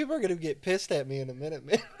like, people are gonna get pissed at me in a minute,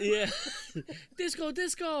 man. Yeah.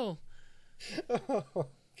 Disco. Oh,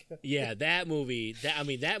 Yeah, that movie.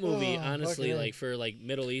 That movie. Honestly, like for like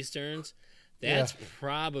Middle Easterns, that's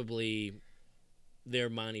probably their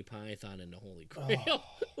Monty Python and the Holy Grail.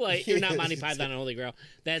 Like, you're not Monty Python and Holy Grail.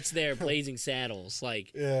 That's their Blazing Saddles.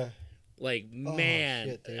 Like,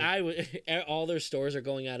 man, shit, all their stores are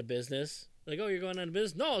going out of business. Like, oh, you're going out of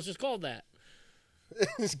business? No, it's just called that.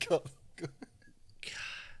 It's called. God.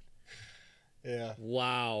 Yeah.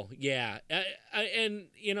 Wow. Yeah. And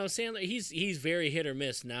Sandler, he's very hit or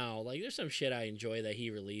miss now. Like, there's some shit I enjoy that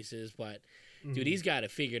he releases, but dude, he's got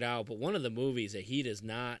it figured out. But one of the movies that he does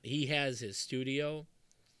not, he has his studio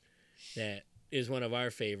that is one of our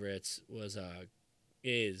favorites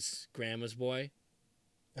is Grandma's Boy.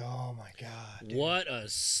 Oh my God. Dude. What a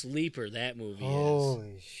sleeper that movie is.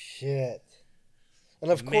 Holy shit. And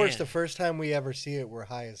of course, the first time we ever see it, we're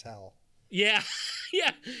high as hell. Yeah.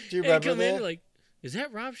 Yeah. Do you remember that? In, like, is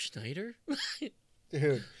that Rob Schneider?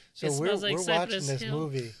 Dude, so we're watching this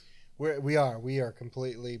movie. We are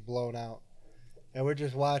completely blown out. And we're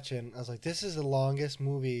just watching. I was like, this is the longest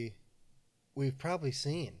movie we've probably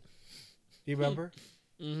seen. Do you remember?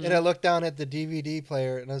 Mm-hmm. And I looked down at the DVD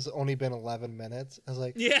player, and it's only been 11 minutes. I was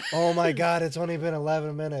like, oh my God, it's only been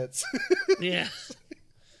 11 minutes. Yeah.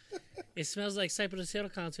 It smells like Cypress Hill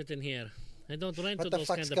concert in here. I don't rent to those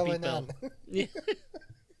kind of people. On? Yeah.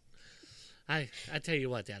 I tell you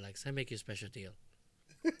what, Alex, I make you a special deal.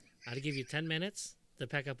 I'll give you 10 minutes to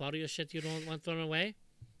pack up all your shit you don't want thrown away.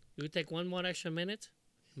 You take one more extra minute.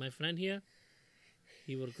 My friend here,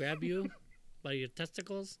 he will grab you by your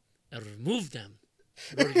testicles and remove them.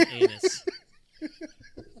 Go to your anus.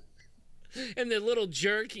 And the little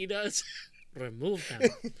jerk he does, remove them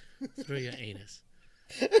through your anus.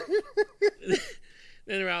 Then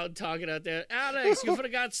they're out talking out there. Alex, you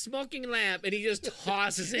forgot smoking lamp, and he just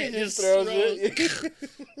tosses it. Just throws it.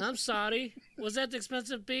 I'm sorry. Was that the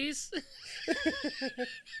expensive piece?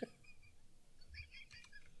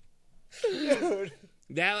 Dude.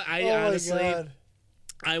 That honestly,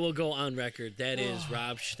 I will go on record. That is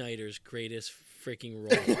Rob Schneider's greatest freaking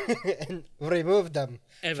role. And remove them.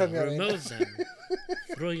 Remove them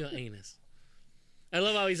through your anus. I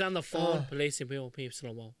love how he's on the phone,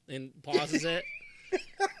 and pauses it.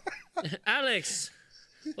 Alex,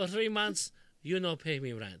 for 3 months, you no pay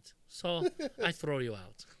me rent, so I throw you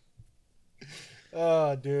out.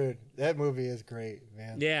 Oh, dude, that movie is great,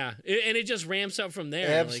 man. Yeah, and it just ramps up from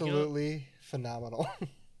there. Absolutely phenomenal.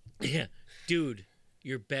 Yeah, dude,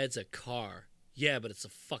 your bed's a car. Yeah, but it's a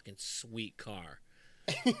fucking sweet car.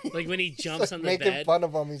 Like when he jumps on the bed. Making fun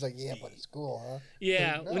of him, he's like, yeah, but it's cool, huh?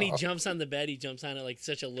 Yeah, like, no. When he jumps on the bed, he jumps on it like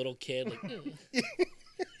such a little kid. Like,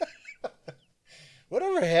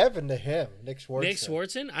 Whatever happened to him, Nick Swartzen? Nick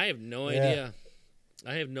Swartzen? I have no idea.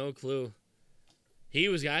 I have no clue.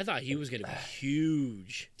 I thought he was going to be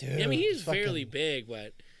huge. Dude, I mean, he's fairly big,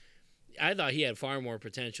 but I thought he had far more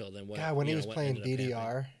potential than what. God, when he was playing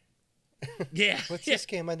DDR. Yeah. What's this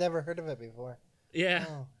game? I never heard of it before. Yeah.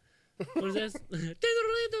 Oh. What is this? What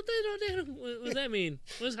does that mean?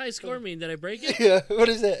 What does high score mean? Did I break it? Yeah. What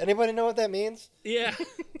is it? Anybody know what that means? Yeah.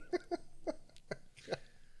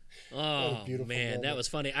 Oh, man, moment. That was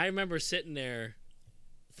funny. I remember sitting there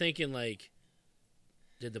thinking, like,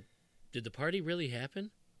 did the party really happen?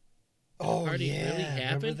 Oh, really happen?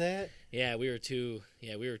 Remember that? Yeah, we were too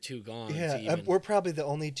gone. Yeah, we're probably the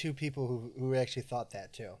only two people who actually thought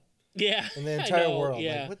that, too. Yeah. In the entire world.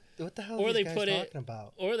 Yeah. Like, what the hell are these guys talking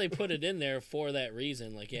about? Or they put it in there for that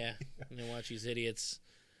reason. Like, yeah, and then watch these idiots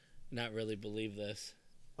not really believe this.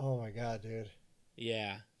 Oh, my God, dude.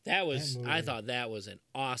 Yeah. I thought that was an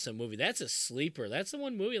awesome movie. That's a sleeper. That's the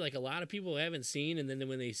one movie like a lot of people haven't seen, and then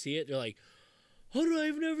when they see it, they're like,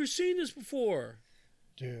 I've never seen this before.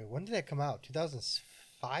 Dude, when did that come out?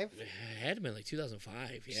 2005? It had to been like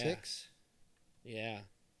 2005, yeah. 6? Yeah.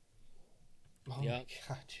 Oh, my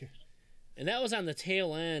God, dude. And that was on the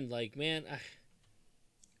tail end. Like, man, I'm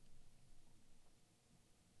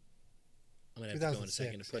gonna have to go in a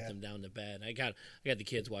second to put them down to bed. I got the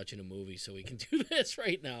kids watching a movie, so we can do this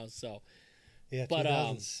right now. So, yeah,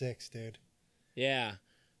 2006, dude. Yeah,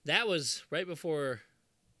 that was right before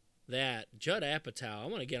that. Judd Apatow. I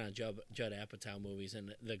want to get on Judd Apatow movies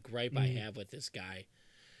and the gripe I have with this guy.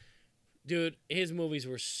 Dude, his movies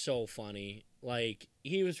were so funny. Like,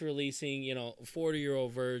 he was releasing,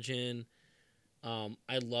 40-Year-Old Virgin,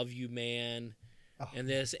 I Love You, Man, and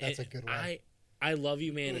this. That's a good one. I Love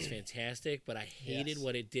You, Man is fantastic, but I hated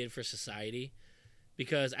what it did for society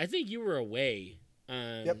because I think you were away.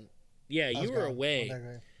 Yep. Yeah, you were away.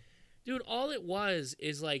 Dude, all it was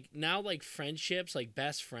is like now like friendships, like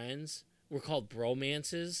best friends were called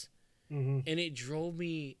bromances, and it drove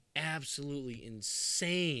me absolutely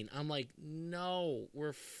insane. I'm like, no,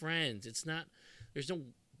 we're friends. It's not. There's no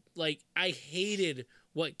like. I hated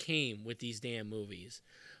what came with these damn movies.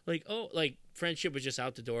 Like, oh, like friendship was just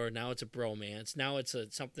out the door. Now it's a bromance. Now it's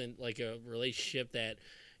something like a relationship that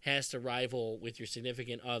has to rival with your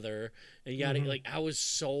significant other, and you gotta like. I was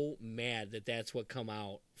so mad that that's what come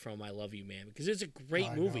out from I Love You, Man, because it's a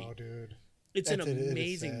great movie, know, dude. It's an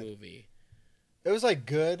amazing movie. It was like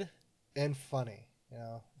good and funny, you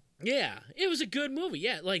know. Yeah, it was a good movie.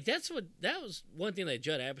 Yeah, like that was one thing that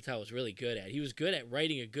Judd Apatow was really good at. He was good at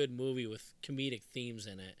writing a good movie with comedic themes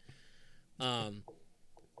in it.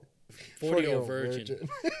 40-Year-Old Virgin.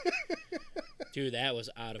 Dude, that was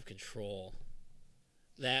out of control.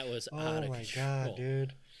 That was out of control. Oh my god,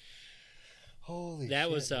 dude. Holy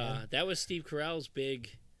shit. That was Steve Carell's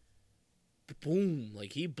big boom.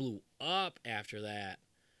 Like he blew up after that.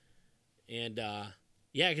 And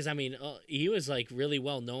yeah, because I mean, he was like really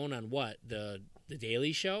well known on what? The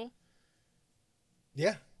Daily Show?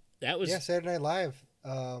 Yeah. That was Saturday Night Live.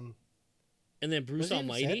 And then Bruce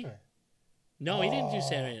Almighty? No, he didn't do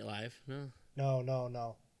Saturday Night Live. No.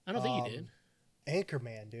 I don't think he did.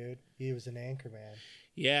 Anchorman, dude. He was an Anchorman.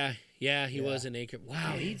 Yeah, he was an anchor.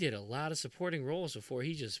 Wow, he did a lot of supporting roles before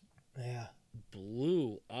he just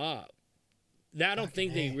blew up. I don't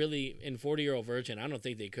think they really, in 40-Year-Old Virgin, I don't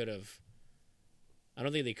think they could have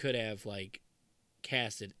like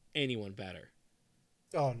casted anyone better.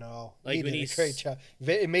 Oh no, like he did a great job.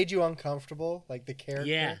 It made you uncomfortable, like the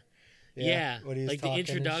character. Yeah. Like the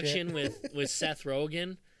introduction with Seth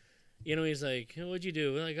Rogen. You know, he's like, oh, "What'd you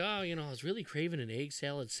do?" We're like, "Oh, you know, I was really craving an egg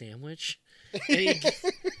salad sandwich." And he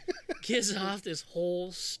gives off this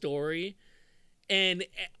whole story, and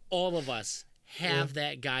all of us have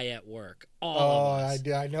that guy at work. All of us.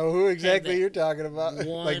 I know who exactly you're talking about.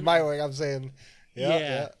 Like my way, I'm saying.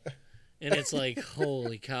 Yeah. And it's like,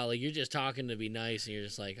 holy cow! Like you're just talking to be nice, and you're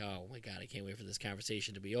just like, oh my god, I can't wait for this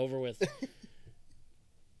conversation to be over with.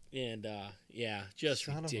 And just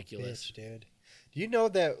Son ridiculous, of a bitch, dude. Do you know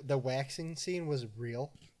that the waxing scene was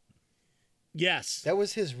real? Yes, that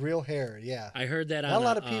was his real hair. Yeah, I heard that. Not a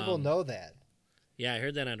lot of people know that. Yeah, I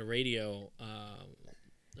heard that on a radio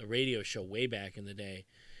show way back in the day.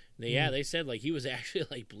 They said like he was actually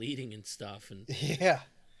like bleeding and stuff, and yeah,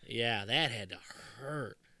 that had to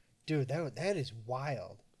hurt. Dude, that is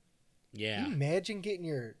wild. Yeah. Can you imagine getting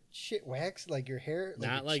your shit waxed, like your hair, like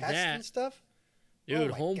not your like chest that and stuff?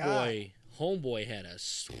 Dude, homeboy had a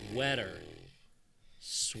sweater.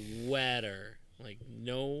 Like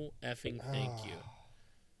no effing thank you.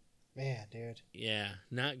 Man, dude. Yeah,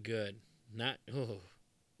 not good.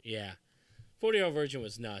 Yeah. 40-Year-Old Virgin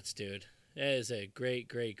was nuts, dude. That is a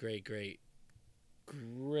great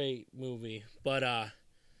movie. But that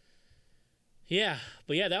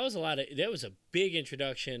was a big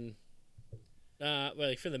introduction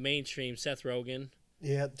like for the mainstream. Seth Rogen.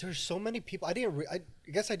 Yeah, there's so many people. I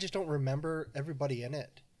guess I just don't remember everybody in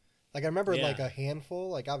it. Like I remember like a handful,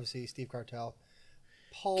 like obviously Steve Carell,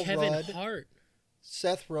 Kevin Rudd, Hart,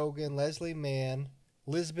 Seth Rogen, Leslie Mann,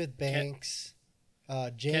 Elizabeth Banks,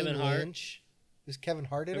 Jane Kevin Lynch. Hart. Is Kevin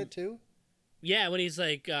Hart in it too? Yeah, when he's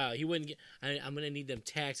like, he wouldn't get. I'm gonna need them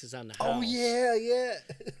taxes on the house. Oh yeah.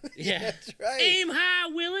 That's right. Aim high,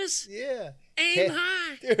 Willis. Yeah. Aim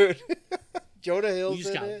high, dude. Jonah Hill's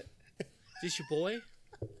in it. Is this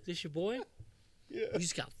your boy? Yeah. You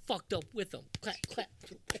just got fucked up with him. Clap, clap.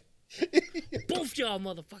 Both y'all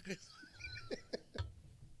motherfuckers.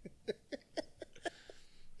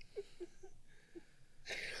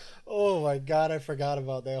 Oh my god, I forgot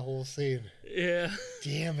about that whole scene. Yeah.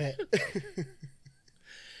 Damn it.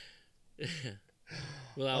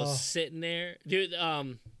 Well, I was sitting there, dude.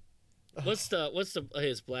 What's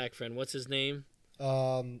his black friend? What's his name?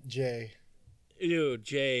 Jay. Dude,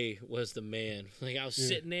 Jay was the man. Like I was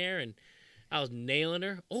sitting there and I was nailing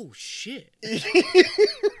her. Oh shit.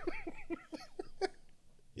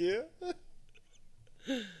 Yeah.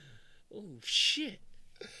 Oh shit.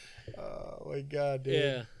 Oh my god, dude.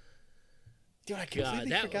 Yeah. Dude, I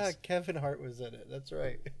completely forgot Kevin Hart was in it. That's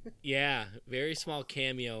right. Yeah, very small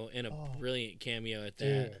cameo and a brilliant cameo at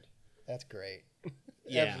that. Dude, that's great.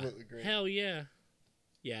 Yeah. Absolutely great. Hell yeah.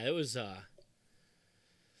 Yeah, it was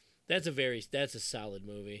that's a solid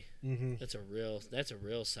movie. Mm-hmm. That's a real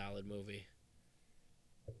solid movie.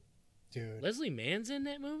 Dude. Leslie Mann's in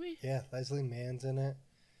that movie? Yeah, Leslie Mann's in it.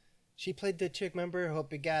 She played the chick, remember?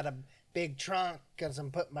 Hope you got a big trunk because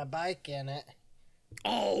I'm putting my bike in it.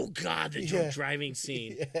 Oh, God, the drunk driving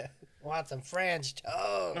scene. Yeah. Want some French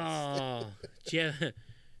toast. Oh. Do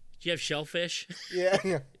you have shellfish?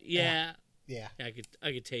 Yeah. Yeah. Yeah. I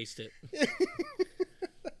could taste it.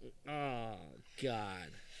 Oh God.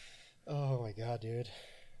 Oh my God, dude.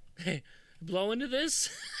 Hey, blow into this.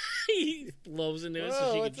 He blows into it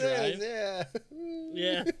so she what's can drive. this?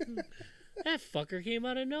 Yeah. That fucker came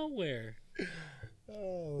out of nowhere.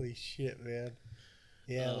 Holy shit, man.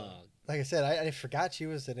 Yeah. Oh. Like I said, I forgot she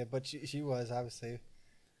was in it, but she was, obviously.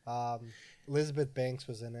 Elizabeth Banks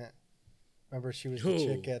was in it. Remember, she was the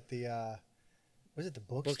chick at the, was it the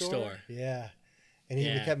bookstore? Yeah. And he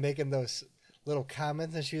kept making those little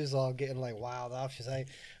comments, and she was all getting like wild off. She's like,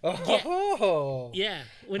 oh. Yeah.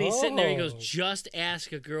 When he's sitting there, he goes, just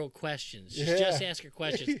ask a girl questions. Just ask her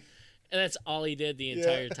questions. And that's all he did the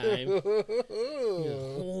entire time.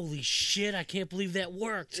 Holy shit, I can't believe that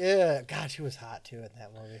worked. Yeah. God, she was hot, too, in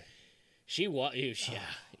that movie. She was,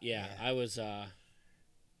 yeah. I was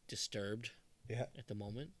disturbed at the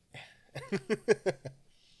moment.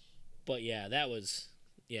 But yeah, that was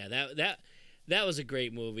a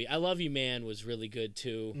great movie. I Love You Man was really good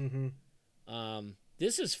too. Mm-hmm.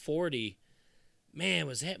 This Is 40. Man,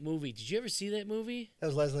 was that movie? Did you ever see that movie? That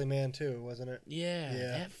was Leslie Mann too, wasn't it? Yeah.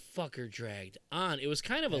 That fucker dragged on. It was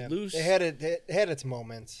kind of a loose. It had its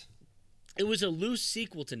moments. It was a loose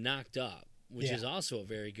sequel to Knocked Up, which is also a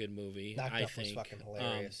very good movie. Knocked I Up think. was fucking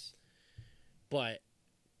hilarious. But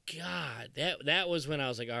God, that was when I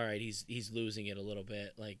was like, all right, he's losing it a little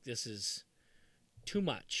bit. Like, this is too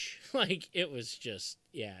much. Like, it was just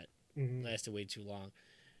lasted way too long.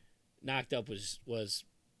 Knocked Up was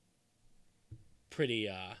pretty.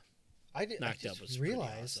 I just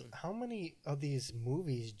realized awesome. how many of these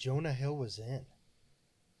movies Jonah Hill was in.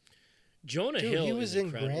 Hill, he was in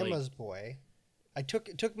Grandma's Boy. It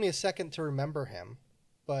took me a second to remember him,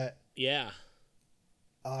 but yeah.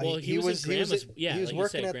 Well, he was Grandma's. He was like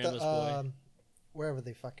working at Grandma's the wherever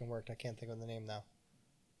they fucking worked. I can't think of the name now.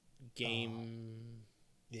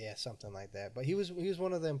 Yeah, something like that. But he was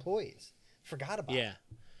one of the employees. Forgot about him.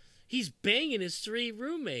 He's banging his 3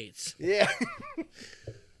 roommates. Yeah.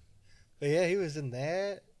 But yeah, he was in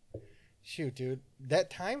that. Shoot, dude. That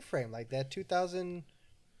time frame, like that 2000,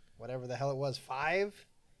 whatever the hell it was, 5?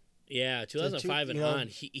 Yeah, 2005 and on.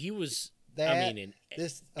 He was, that, in the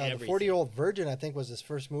 40-Year-Old Virgin, I think, was his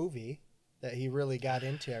first movie that he really got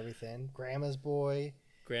into everything. Grandma's Boy.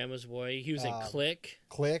 He was in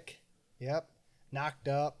Click. Yep. Knocked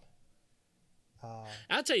Up.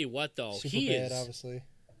 I'll tell you what, though. Superbad, obviously.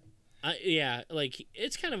 Like,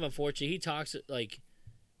 it's kind of unfortunate. He talks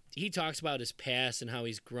about his past and how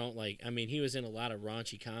he's grown. Like, I mean, he was in a lot of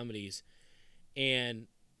raunchy comedies. And,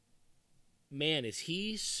 man, is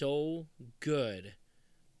he so good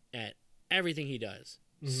at everything he does.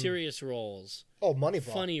 Mm-hmm. Serious roles. Oh,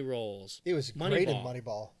 Moneyball. Funny roles. He was great in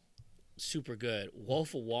Moneyball. Super good.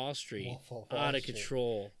 Wolf of Wall Street. Out of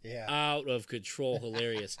control. Yeah. Out of control.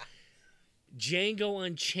 Hilarious. Django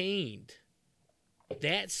Unchained.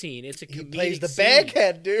 That scene, it's a comedic He plays the scene.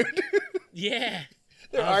 baghead, dude. Yeah.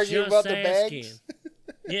 They're arguing about the bags.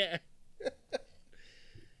 Yeah.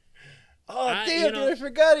 Dude, I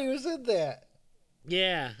forgot he was in that.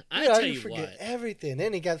 Yeah. I tell you forget everything.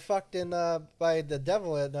 Then he got fucked in by the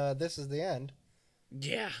devil at This Is the End.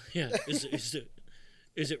 Yeah.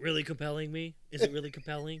 Is it really compelling me? Is it really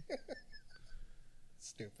compelling?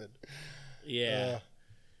 Stupid. Yeah.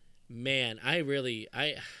 Man,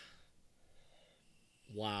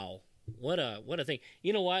 wow. What a thing.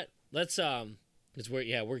 You know what? Let's because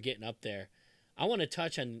we're getting up there. I want to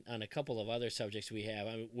touch on a couple of other subjects we have.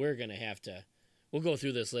 I mean, we'll go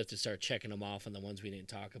through this list and start checking them off on the ones we didn't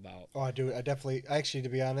talk about. Oh, I do. I definitely. Actually, to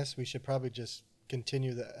be honest, we should probably just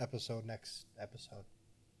continue the next episode.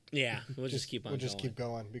 Yeah, we'll just keep on. We'll just keep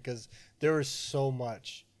going because there is so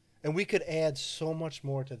much, and we could add so much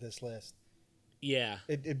more to this list. Yeah,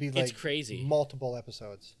 it'd be like it's crazy. Multiple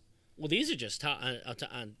episodes. Well, these are just off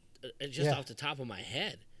the top of my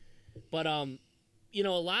head, but a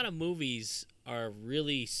lot of movies are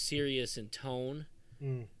really serious in tone,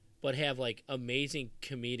 but have like amazing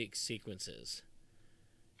comedic sequences,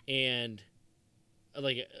 and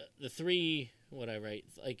like the 3 what I write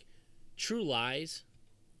like True Lies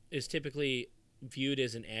is typically viewed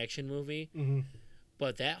as an action movie,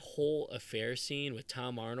 but that whole affair scene with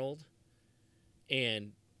Tom Arnold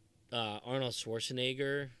and Arnold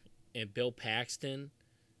Schwarzenegger and Bill Paxton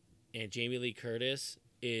and Jamie Lee Curtis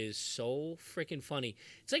is so freaking funny.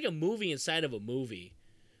 It's like a movie inside of a movie.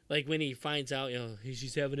 Like when he finds out,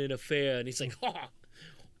 she's having an affair, and he's like, "Oh,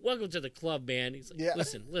 welcome to the club, man." He's like,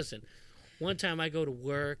 "Listen. One time I go to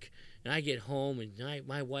work and I get home and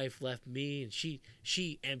my wife left me and she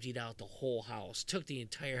emptied out the whole house, took the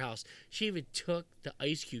entire house. She even took the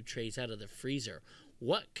ice cube trays out of the freezer.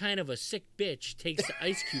 what kind of a sick bitch takes the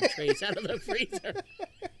ice cube trays out of the freezer?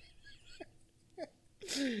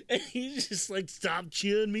 And he's just like, stop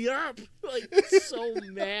cheering me up. Like, so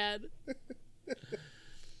mad. And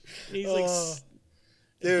he's like,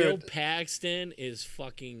 Bill Paxton is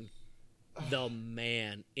fucking the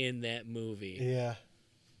man in that movie. Yeah.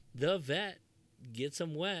 The vet gets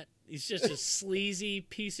him wet. He's just a sleazy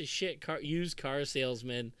piece of shit used car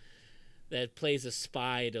salesman that plays a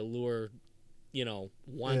spy to lure,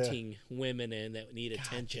 wanting women in that need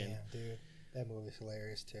attention. Damn, dude. That movie's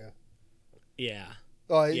hilarious, too. Yeah.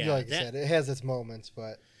 Oh, yeah, like I said, it has its moments,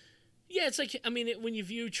 but... Yeah, it's like, when you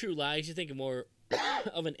view True Lies, you think more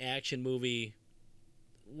of an action movie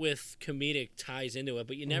with comedic ties into it,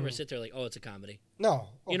 but you never sit there like, oh, it's a comedy. No.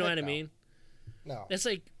 You know what I mean? No. That's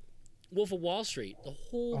like Wolf of Wall Street. The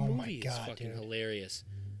whole movie is fucking hilarious.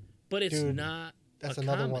 But it's not That's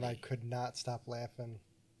another one I could not stop laughing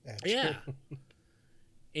at. Yeah.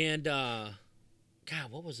 And, God,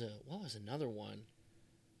 what was another one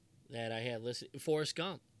that I had listed? Forrest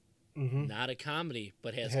Gump. Mm-hmm. Not a comedy,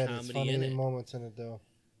 but has it comedy in it. Moments in it, though.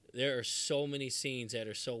 There are so many scenes that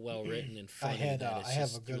are so well written and funny. I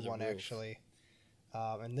have a good one, actually.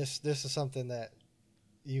 And this is something that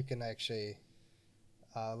you can actually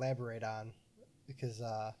elaborate on, because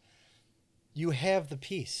you have the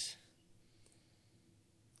piece.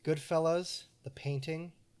 Goodfellas, the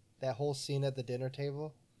painting, that whole scene at the dinner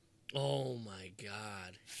table. Oh my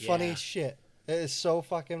God. Funny shit. It is so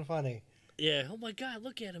fucking funny. Yeah. Oh my God,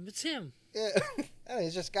 look at him. It's him. Yeah.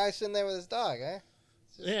 He's just a guy sitting there with his dog, eh?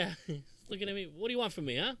 Yeah. Looking at me. What do you want from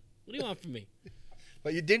me, huh? What do you want from me?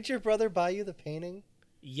 But didn't your brother buy you the painting?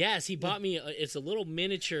 Yes, he bought me. It's a little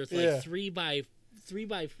miniature, like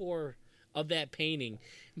 3x4 of that painting.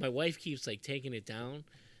 My wife keeps like taking it down.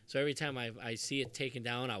 So every time I see it taken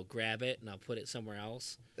down, I'll grab it and I'll put it somewhere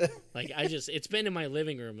else. Like it's been in my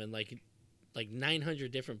living room and like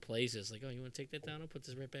 900 different places. Like, oh, you want to take that down? I'll put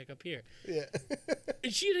this right back up here. Yeah.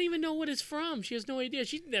 And she didn't even know what it's from. She has no idea.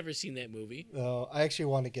 She's never seen that movie. No, I actually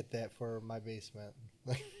want to get that for my basement.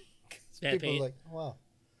 Like, people are like, oh, wow,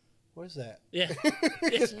 what is that? Yeah.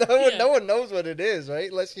 Because no one knows what it is,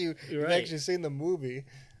 right? Unless you've actually seen the movie.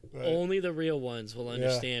 But only the real ones will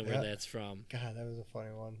understand where that's from. God, that was a funny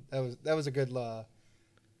one. That was a good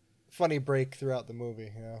funny break throughout the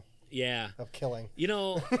movie, Yeah. Of killing.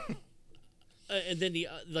 And then the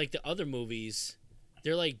other movies,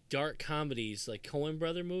 they're like dark comedies, like Coen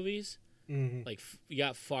brother movies. Mm-hmm. Like you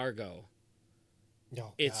got Fargo.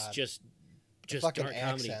 Oh, it's God. just fucking dark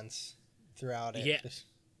comedy accents throughout it. Yeah.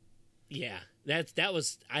 Yeah, that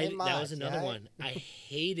was another one. I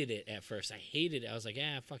hated it at first. I hated it. I was like,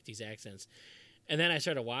 fuck these accents. And then I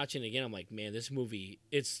started watching it again. I'm like, man, this movie,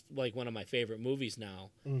 it's like one of my favorite movies now.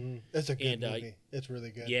 Mm-hmm. It's a good movie. It's really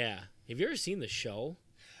good. Yeah. Have you ever seen the show?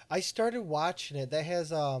 I started watching it. That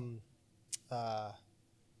has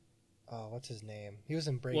what's his name? He was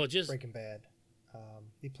in Breaking Bad.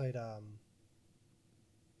 He played oh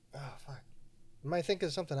fuck. Am I thinking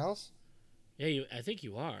of something else? Yeah, I think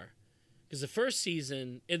you are. Because the first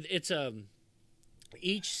season, it's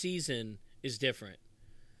each season is different.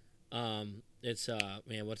 It's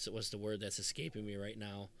man, what's the word that's escaping me right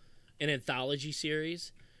now? An anthology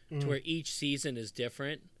series, to where each season is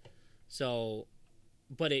different. So,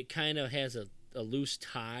 but it kind of has a loose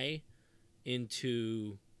tie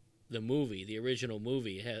into the movie, the original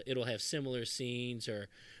movie. It'll have similar scenes, or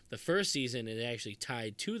the first season is actually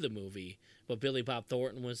tied to the movie. But Billy Bob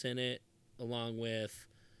Thornton was in it, along with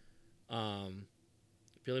Tom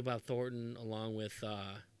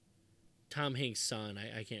Hanks' son.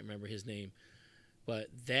 I can't remember his name, but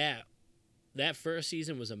that first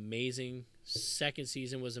season was amazing. Second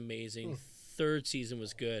season was amazing. Third season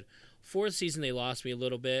was good. Fourth season they lost me a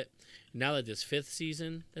little bit. Now that this fifth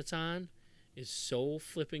season that's on is so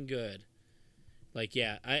flipping good. Like,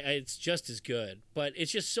 yeah, it's just as good, but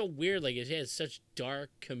it's just so weird. Like, it has such dark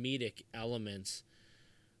comedic elements.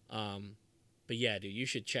 But yeah, dude, you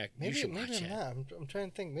should check. You should watch it. I'm trying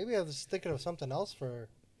to think. Maybe I was thinking of something else for.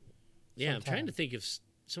 Yeah, I'm trying to think of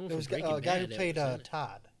someone from Breaking Bad. A guy who played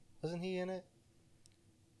Todd. Wasn't he in it?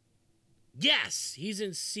 Yes, he's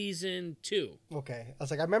in season 2. Okay, I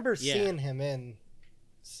was like, I remember seeing him in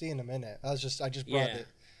it. I just brought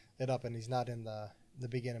it up, and he's not in the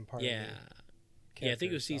beginning part. Yeah. Yeah, I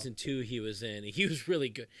think it was season 2 he was in. He was really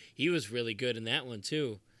good. He was really good in that one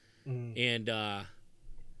too. And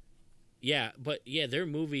yeah, but yeah, their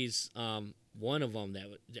movies. One of them that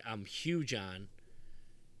I'm huge on,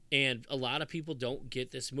 and a lot of people don't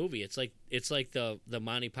get this movie. It's like the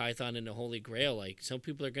Monty Python and the Holy Grail. Like, some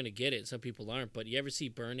people are gonna get it, some people aren't. But you ever see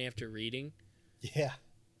Burn After Reading? Yeah,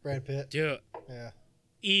 Brad Pitt. Dude. Yeah.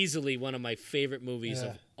 easily one of my favorite movies Yeah.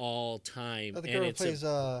 of all time. Oh, the And girl who it's plays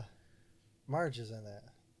Marge is in that.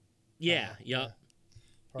 yeah, Oh, yep.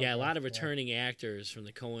 yeah. Yeah, a lot of Yeah. returning actors from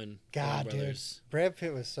the Coen God, dude. brothers. Brad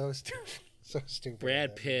Pitt was so stupid. So stupid. in Brad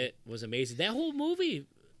that Pitt was amazing. That whole movie,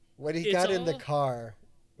 When he it's got in the all car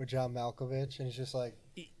with John Malkovich, and he's just like,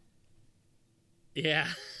 yeah,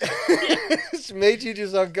 it made you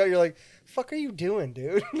just go. You're like, fuck are you doing,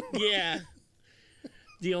 dude? yeah.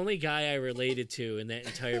 The only guy I related to in that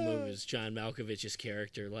entire movie was John Malkovich's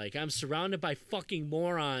character. Like, I'm surrounded by fucking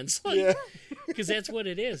morons. Like, Yeah. because that's what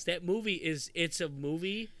it is. That movie is, it's a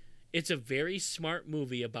movie, it's a very smart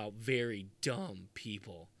movie about very dumb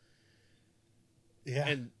people. Yeah.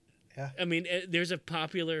 And, Yeah. I mean, there's a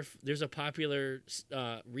popular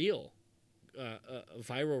reel, a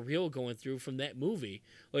viral reel going through from that movie.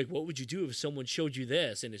 Like, what would you do if someone showed you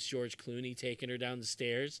this? And it's George Clooney taking her down the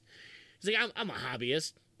stairs. He's like, I'm a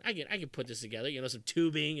hobbyist. I can put this together. You know, some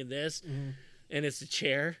tubing and this, and it's a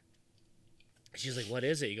chair. She's like, what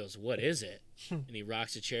is it? He goes, what is it? And he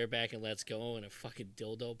rocks the chair back and lets go, and a fucking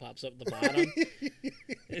dildo pops up at the bottom.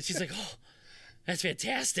 And she's like, oh, that's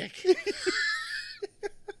fantastic.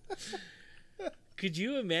 Could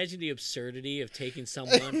you imagine the absurdity of taking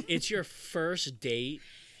someone? It's your first date.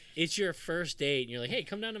 It's your first date, and you're like, hey,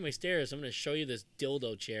 come down to my stairs. I'm going to show you this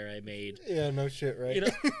dildo chair I made. Yeah, no shit, right? You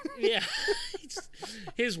know, yeah.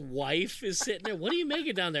 His wife is sitting there. What are you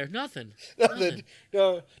making down there? Nothing. Nothing.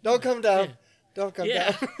 No, don't come down. Yeah. Don't come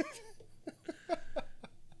Yeah. down.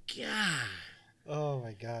 God. Oh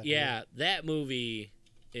my god. Yeah, man. that movie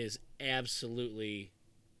is absolutely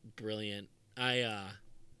brilliant. I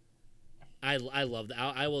love that.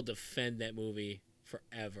 I will defend that movie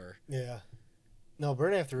forever. Yeah. No,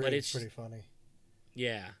 Burn After But Reading it's is pretty funny.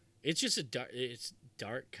 Yeah, it's just it's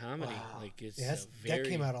dark comedy. Wow. Like it's Yeah, that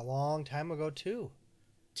came out a long time ago too.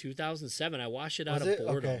 2007. I watched it out Was of it?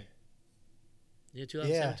 boredom. Okay. Yeah,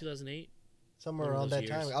 2007, Yeah. 2008. Somewhere One of around those that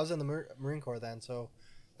time. years. I was in the Marine Corps then, so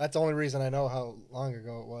that's the only reason I know how long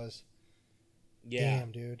ago it was. Yeah.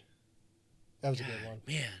 Damn, dude. That was a good God,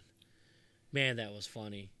 one. Man, that was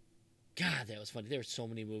funny. God, that was funny. There were so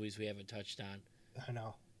many movies we haven't touched on. I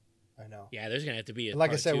know. Yeah, there's gonna have to be a And like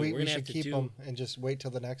I part said, two. we We're gonna should have to keep do. them and just wait till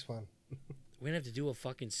the next one. We're gonna have to do a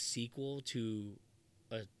fucking sequel to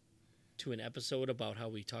an episode about how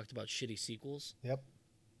we talked about shitty sequels. Yep.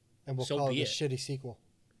 And we'll So call it be the it. shitty sequel.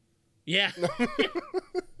 Yeah.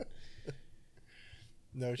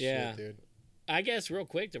 No Yeah. shit, dude. I guess real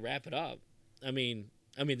quick to wrap it up. I mean,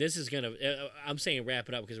 this is gonna. I'm saying wrap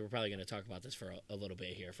it up because we're probably gonna talk about this for a little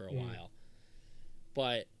bit here for a while.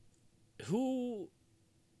 But who,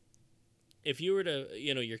 if you were to,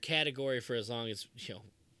 your category for as long as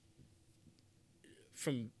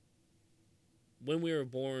from when we were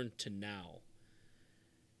born to now,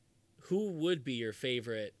 who would be your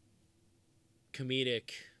favorite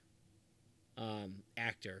comedic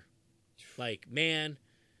actor? Like, man,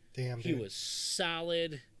 Damn, he dude. was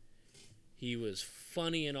solid. He was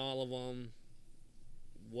funny in all of them.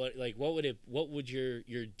 What would your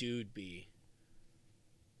dude be?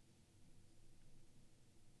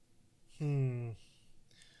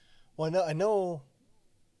 Well, I know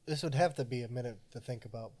this would have to be a minute to think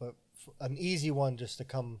about, but an easy one just to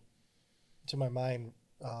come to my mind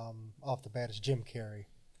off the bat is Jim Carrey.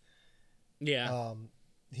 Yeah.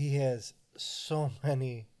 He has so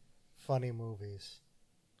many funny movies.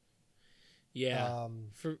 Yeah.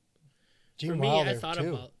 For Gene me, Wilder I thought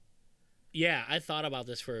too. I thought about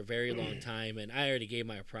this for a very long time, and I already gave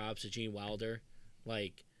my props to Gene Wilder.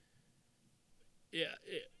 Like, yeah,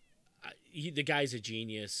 the guy's a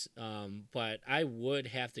genius. But I would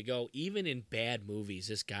have to go, even in bad movies,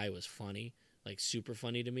 this guy was funny, like super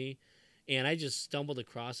funny to me. And I just stumbled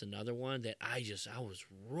across another one that I was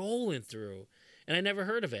rolling through, and I never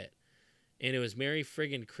heard of it. And it was Merry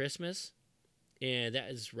Friggin' Christmas, and that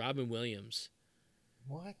is Robin Williams.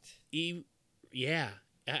 What? Yeah,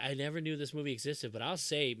 I never knew this movie existed, but I'll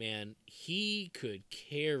say, man, he could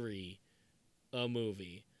carry a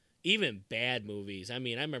movie, even bad movies. I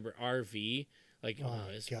mean, I remember RV, like,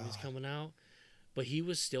 this movie's coming out, but he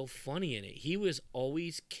was still funny in it. He was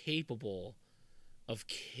always capable of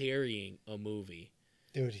carrying a movie.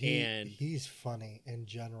 Dude, he's funny in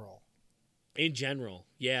general. In general,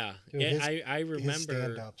 yeah. Dude, I remember his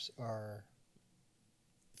stand-ups are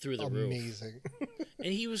through the amazing. roof.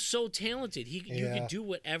 And he was so talented. You could do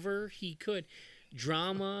whatever he could.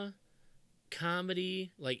 Drama,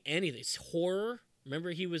 comedy, like anything. Horror.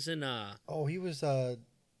 Remember he was in he was the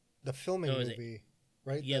filming movie,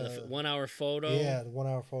 right? Yeah, the 1 hour photo. Yeah, the 1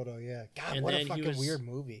 hour photo, yeah. God, And what then a fucking weird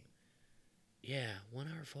movie. Yeah, 1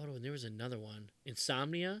 hour photo, and there was another one.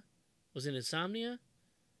 Insomnia? Was it Insomnia?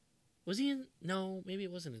 Was he in? No, maybe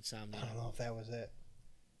it wasn't I Insomnia. don't know if that was it.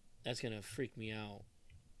 That's gonna freak me out.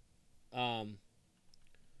 Um,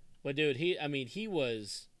 but dude, he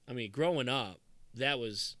was. I mean, growing up, it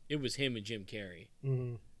was him and Jim Carrey.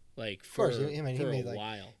 Mm-hmm. Like Of course, he for a made like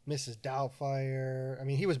while. Mrs. Doubtfire. I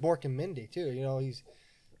mean, he was Bork and Mindy too. You know, he's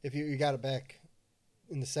if you got it back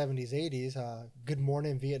in the 70s, 80s. Good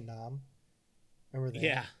Morning Vietnam. Remember that?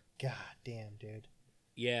 Yeah, God damn, dude.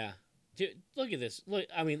 yeah. Dude, look at this. Look,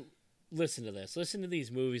 I mean, listen to this. Listen to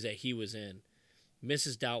these movies that he was in.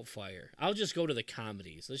 Mrs. Doubtfire. I'll just go to the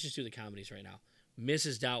comedies. Let's just do the comedies right now.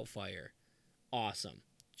 Mrs. Doubtfire, awesome.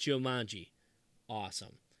 Jumanji,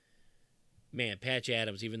 awesome. Man, Patch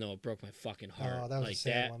Adams, even though it broke my fucking heart. Oh, that was like a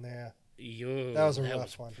sad that, one there. Yo, That was a that rough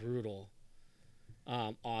was one. brutal.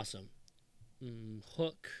 Awesome.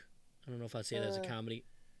 Hook. I don't know if I'd say that as a comedy.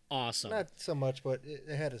 Awesome. Not so much, but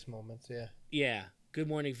it had its moments. Yeah. Yeah. Good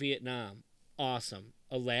Morning Vietnam. Awesome.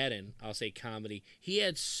 Aladdin. I'll say comedy. He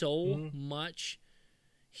had so much.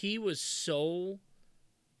 He was so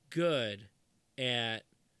good at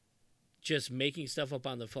just making stuff up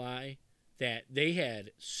on the fly that they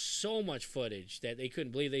had so much footage that they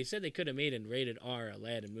couldn't believe. They said they could have made a rated R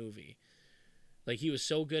Aladdin movie. Like, he was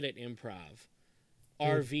so good at improv.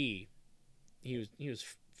 RV, he was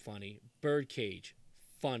funny. Birdcage,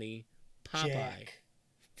 funny. Popeye, Jack.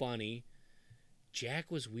 funny. Jack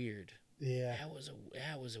was weird. Yeah.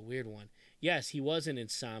 That was a weird one. Yes, he was in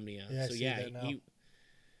Insomnia. Yeah, I so see yeah, that now. he.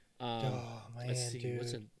 Oh man, let's see,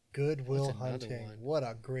 dude. Good Will what's another Hunting. one? What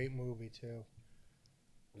a great movie too.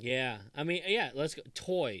 Yeah, I mean, yeah. Let's go.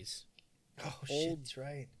 Toys. Oh shit, that's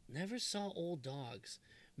right. Never saw Old Dogs.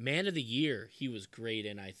 Man of the Year. He was great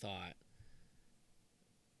in. I thought.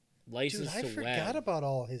 License Dude, I to forgot Wed. about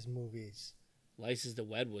all his movies. License to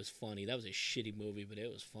Wed was funny. That was a shitty movie, but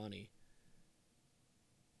it was funny.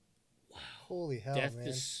 Wow. Holy hell, Death man.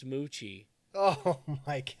 to Smoochie. Oh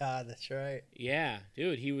my god, that's right. Yeah,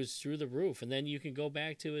 dude, he was through the roof. And then you can go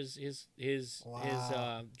back to his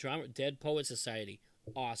Wow. drama, Dead Poet Society,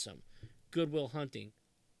 awesome. Goodwill Hunting,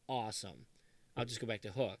 awesome. I'll just go back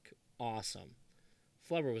to Hook, awesome.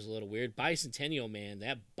 Flubber was a little weird. Bicentennial Man,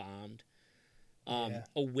 that bombed. Yeah.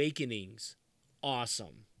 Awakenings,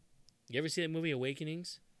 awesome. You ever see that movie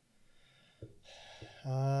Awakenings with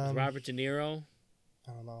Robert De Niro?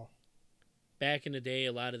 I don't know. Back in the day,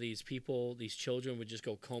 a lot of these people, these children would just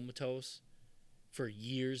go comatose for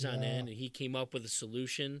years on end, and he came up with a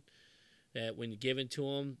solution that when given to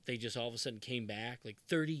them, they just all of a sudden came back, like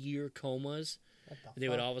 30-year comas. They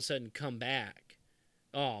would all of a sudden come back.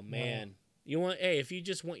 Oh, man. Wow. You want, hey, if you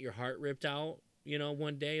just want your heart ripped out, you know,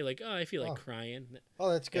 one day, like, oh, I feel like crying.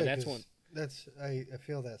 Oh, that's good. Yeah, that's one. I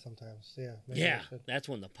feel that sometimes. Yeah. Yeah, that's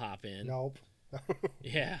one to pop in. Nope.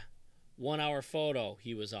 Yeah. 1 Hour Photo,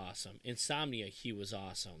 he was awesome. Insomnia, he was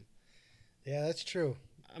awesome. Yeah, that's true.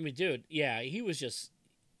 I mean, dude, yeah, he was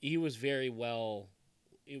very well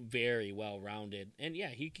rounded. And yeah,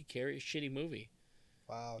 he could carry a shitty movie.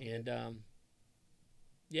 Wow. And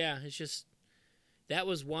yeah, it's just that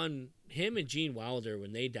was one, him and Gene Wilder,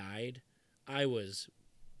 when they died, I was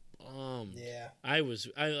bummed. Yeah. I was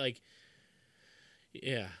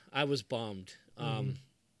bummed.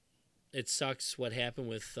 It sucks what happened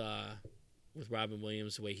with Robin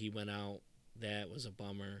Williams, the way he went out. That was a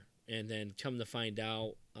bummer. And then come to find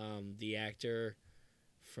out, the actor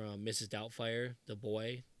from Mrs. Doubtfire, the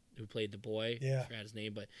boy who played the boy, I forgot his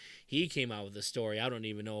name, but he came out with a story. I don't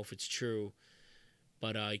even know if it's true,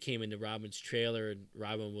 but he came into Robin's trailer, and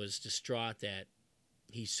Robin was distraught that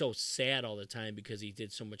he's so sad all the time because he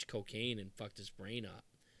did so much cocaine and fucked his brain up.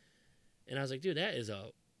 And I was like, dude, that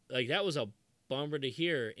was a bummer to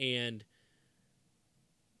hear. And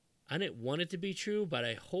I didn't want it to be true, but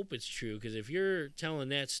I hope it's true, because if you're telling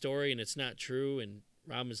that story and it's not true, and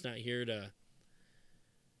Robin's not here to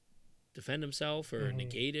defend himself or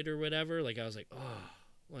negate it or whatever, like, I was like, oh,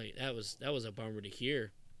 like that was a bummer to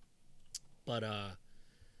hear. But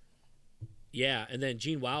yeah, and then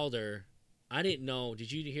Gene Wilder, I didn't know.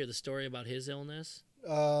 Did you hear the story about his illness?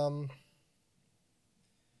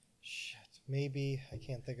 Shit, maybe I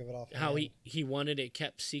can't think of it off. How he wanted it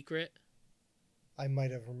kept secret. I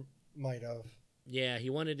might have. Yeah, he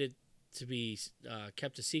wanted it to be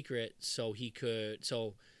kept a secret so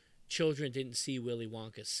children didn't see Willy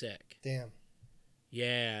Wonka sick. Damn.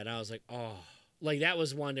 Yeah, and I was like, oh, like that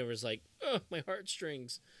was one that was like, oh, my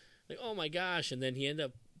heartstrings, like, oh my gosh. And then he ended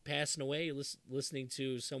up passing away listening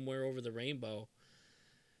to Somewhere Over the Rainbow.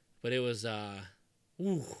 But it was, those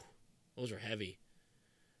were heavy.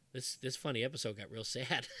 This funny episode got real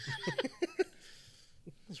sad. It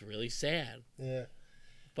was really sad. Yeah.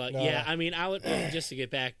 But yeah, I mean, I would just to get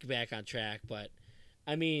back on track. But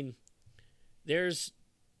I mean, there's,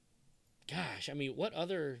 gosh, I mean, what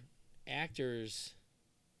other actors?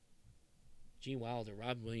 Gene Wilder,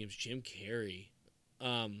 Robin Williams, Jim Carrey.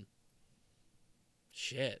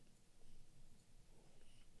 Shit.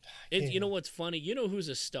 You know what's funny? You know who's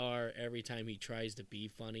a star every time he tries to be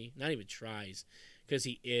funny? Not even tries, because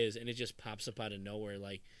he is, and it just pops up out of nowhere.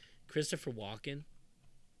 Like Christopher Walken.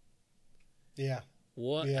 Yeah.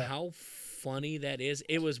 What? Yeah. How funny that is!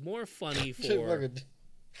 It was more funny for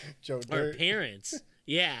Joe our Dirt. parents.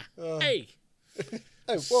 Yeah. Hey. Hey,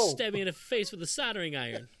 whoa. Stab me in the face with a soldering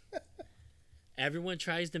iron. Everyone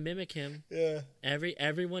tries to mimic him. Yeah.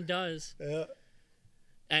 Everyone does. Yeah.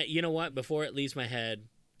 You know what? Before it leaves my head,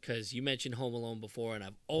 because you mentioned Home Alone before, and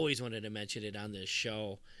I've always wanted to mention it on this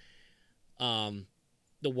show. The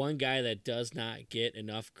one guy that does not get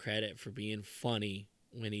enough credit for being funny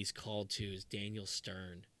when he's called to is Daniel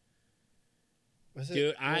Stern. Was it?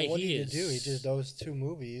 Dude, what did he do? He did those 2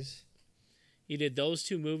 movies. He did those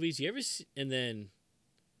 2 movies. You ever see, and then,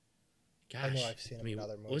 gosh, I know I've seen him in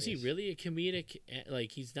other movies. Was he really a comedic?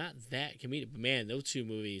 Like, he's not that comedic, but man, those 2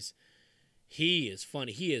 movies, he is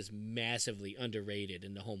funny. He is massively underrated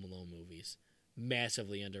in the Home Alone movies.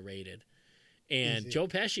 Massively underrated. And Joe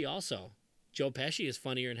Pesci also. Joe Pesci is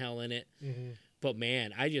funnier than hell in it. Mm-hmm. But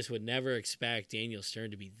man, I just would never expect Daniel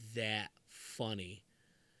Stern to be that funny.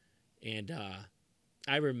 And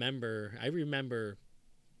I remember, I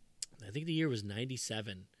think the year was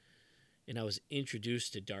 97, and I was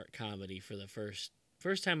introduced to dark comedy for the first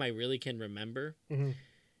time I really can remember. Mm-hmm.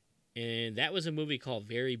 And that was a movie called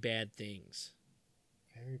Very Bad Things.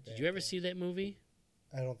 Did you ever see that movie?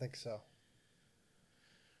 I don't think so.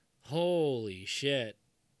 Holy shit.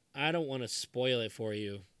 I don't want to spoil it for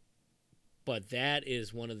you, but that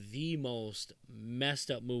is one of the most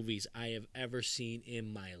messed up movies I have ever seen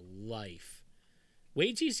in my life.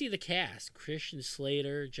 Wait till you see the cast. Christian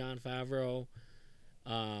Slater, Jon Favreau.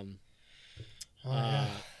 Yeah.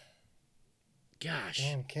 Gosh.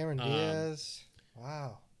 Damn, Cameron Diaz.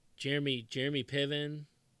 Wow. Jeremy Piven.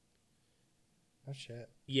 Oh, shit.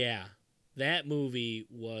 Yeah. That movie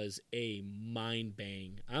was a mind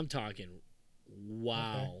bang. I'm talking,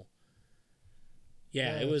 wow. Okay.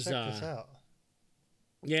 Yeah, it was. Check this out.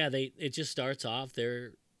 Yeah, it just starts off.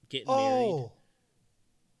 They're getting married. Oh,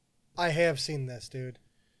 I have seen this, dude.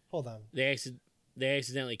 Hold on. They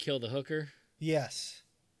accidentally kill the hooker. Yes.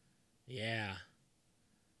 Yeah.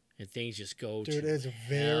 And things just go. Dude, to it's a hell.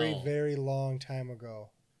 very, very long time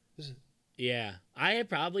ago. Yeah, I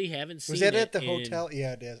probably haven't seen. Was that at the hotel?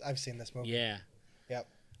 Yeah, it is. I've seen this movie. Yeah. Yep.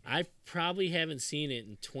 I probably haven't seen it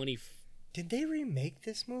in 20. Did they remake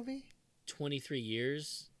this movie? 23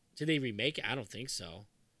 years. Did they remake it? I don't think so.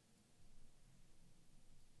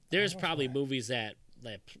 There's probably movies that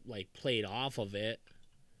like played off of it.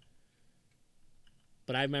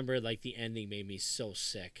 But I remember like the ending made me so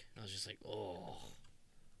sick. I was just like, oh.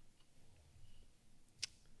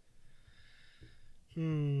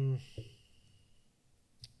 No,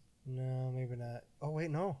 maybe not. Oh wait,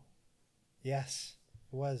 no. Yes,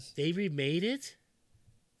 it was. They remade it?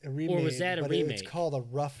 Or was that a remake? It's called A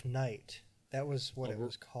Rough Night. That was what it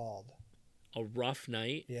was called. A Rough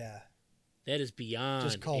Night? Yeah. That is beyond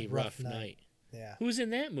just called a rough night. Yeah. Who's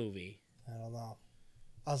in that movie? I don't know.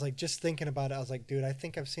 I was like, just thinking about it, I was like, dude, I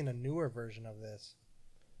think I've seen a newer version of this.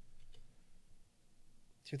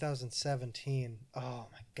 2017. Oh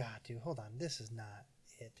my god, dude, hold on. This is not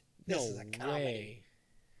it. This is a comedy. Way.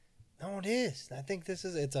 No, it is. I think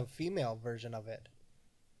it's a female version of it.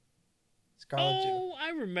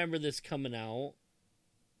 I remember this coming out.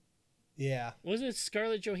 Yeah. Wasn't it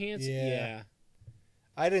Scarlett Johansson? Yeah.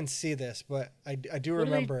 I didn't see this, but I do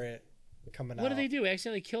remember it coming out. What do they do?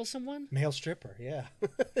 Accidentally kill someone? Male stripper, yeah.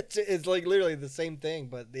 it's like literally the same thing,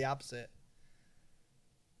 but the opposite.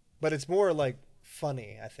 But it's more like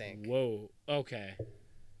funny, I think. Whoa. Okay.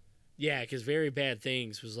 Yeah, because Very Bad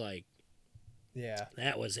Things was like. Yeah.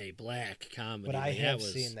 That was a black comedy. But I have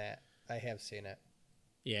seen that. I have seen it.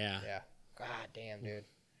 Yeah. Yeah. God damn, dude.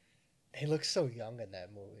 They look so young in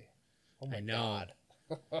that movie. Oh my god.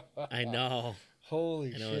 I know.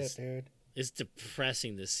 Holy shit, dude. It's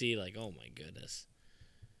depressing to see, like, oh my goodness.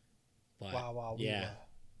 But, wow. Yeah.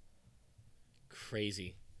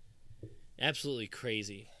 Crazy. Absolutely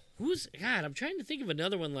crazy. God, I'm trying to think of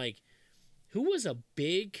another one, like, who was a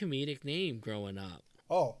big comedic name growing up?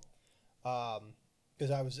 Oh.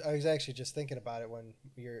 Because I was actually just thinking about it when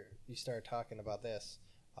you started talking about this.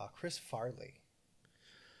 Chris Farley.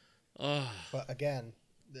 Oh. But again,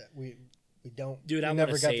 we don't. Dude, we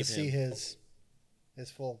never got to see his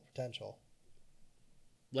full potential.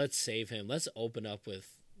 Let's save him. Let's open up with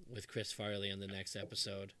Chris Farley on the next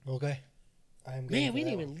episode. Okay. Man, we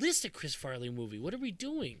didn't even list a Chris Farley movie. What are we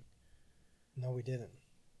doing? No, we didn't.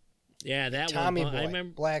 Yeah, that Tommy one. Boy, I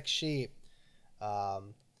remember. Black Sheep.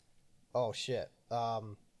 Oh shit.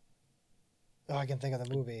 Oh, I can think of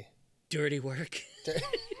the movie. Dirty Work.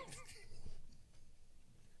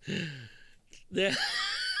 Yeah.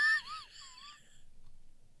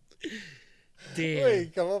 Damn.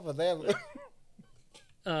 Wait, come up with that one.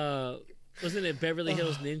 Wasn't it Beverly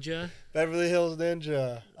Hills Ninja? Beverly Hills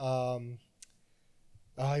Ninja.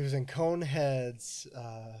 He was in Coneheads.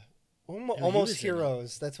 Almost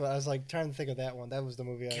Heroes. That's what I was like trying to think of that one. That was the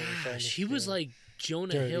movie I was trying to he was like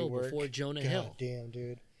Jonah Dirty Hill Work. before Jonah God Hill. Damn,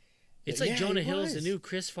 dude. It's like Jonah Hill's the new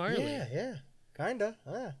Chris Farley. Yeah, kinda.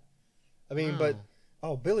 I mean, but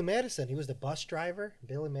Billy Madison. He was the bus driver.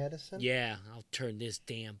 Billy Madison. Yeah, I'll turn this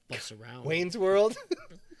damn bus around. Wayne's World.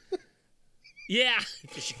 Yeah,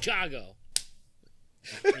 to Chicago.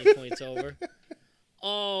 8 points over.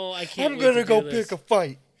 Oh, I can't. I'm gonna go pick a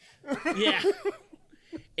fight. Yeah.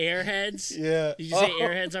 Airheads. Yeah. Did you say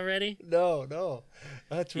Airheads already? No.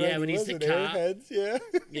 That's right. Yeah, when he's the cop. Airheads. Yeah.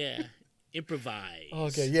 Yeah. Improvise.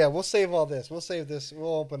 Okay. Yeah, we'll save all this. We'll save this.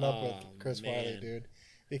 We'll open up with Chris Farley, dude,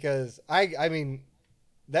 because I mean,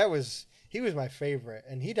 he was my favorite,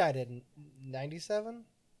 and he died in 97.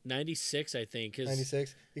 96, I think.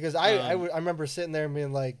 96. Because I remember sitting there and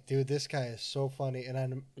being like, dude, this guy is so funny. And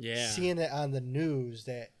I'm seeing it on the news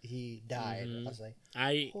that he died. I was like,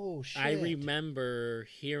 oh, shit. I remember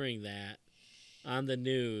hearing that on the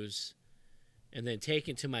news and then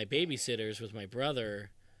taking to my babysitters with my brother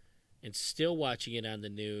and still watching it on the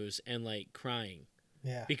news and, like, crying.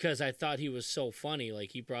 Yeah. Because I thought he was so funny.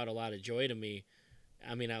 Like, he brought a lot of joy to me.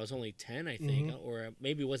 I mean, I was only 10, I think. Or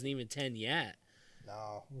maybe wasn't even 10 yet.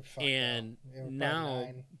 No, and now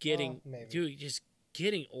just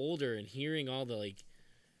getting older and hearing all the, like,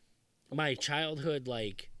 my childhood,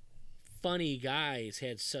 like, funny guys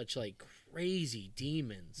had such, like, crazy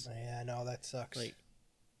demons. Yeah, I know, that sucks. Like,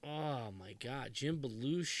 oh my God, Jim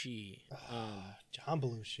Belushi. John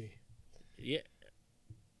Belushi. Yeah.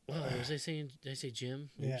 What was I saying? Did I say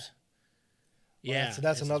Jim? Oops. Yeah. Well, yeah. So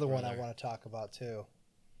that's another one I want to talk about too.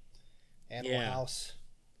 Animal House.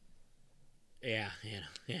 Yeah.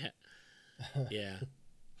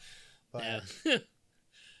 But,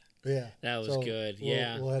 yeah. That was good.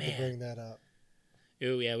 We'll have to bring that up.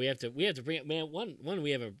 Oh yeah, we have to bring it. Man, one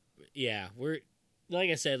we haven't. Yeah, we're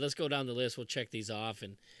like I said. Let's go down the list. We'll check these off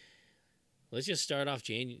and let's just start off.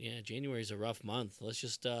 January's a rough month. Let's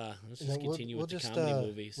just continue with the comedy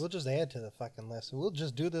movies. We'll just add to the fucking list. We'll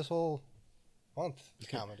just do this whole month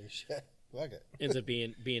comedy shit. Fuck it. Ends up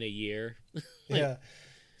being a year. Yeah.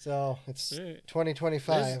 So it's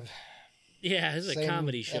 2025. Yeah, this is a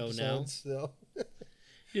comedy show now. Still.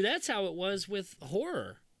 Dude, that's how it was with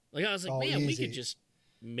horror. Like I was like, man, we could just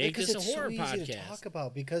make this a horror podcast. Easy to talk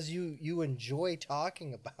about because you enjoy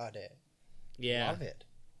talking about it. Yeah, love it.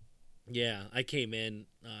 Yeah, I came in.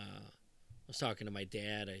 I was talking to my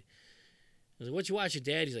dad. I was like, "What you watching,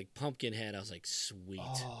 Dad?" He's like, "Pumpkinhead." I was like, "Sweet."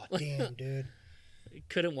 Oh, damn, dude.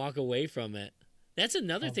 Couldn't walk away from it. That's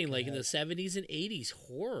another thing. Like in the 70s and 80s,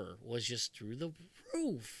 horror was just through the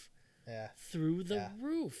roof. Yeah. Through the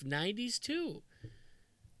roof. 90s too.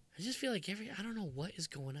 I just feel like I don't know what is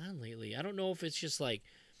going on lately. I don't know if it's just like,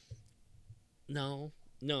 no,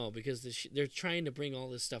 because they're trying to bring all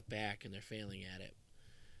this stuff back and they're failing at it.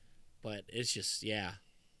 But it's just,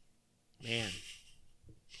 man,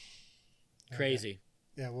 crazy.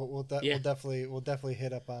 Yeah, we'll definitely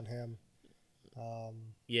hit up on him.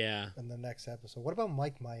 In the next episode. What about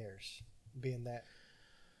Mike Myers being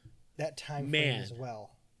that time frame as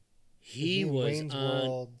well? He was Wayne's on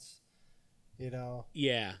Worlds, you know.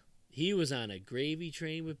 Yeah, he was on a gravy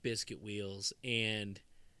train with biscuit wheels, and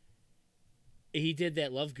he did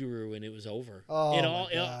that Love Guru, and it was over. Oh,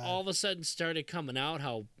 it all of a sudden started coming out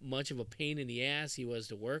how much of a pain in the ass he was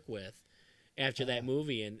to work with after that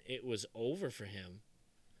movie, and it was over for him.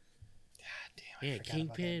 God damn, yeah,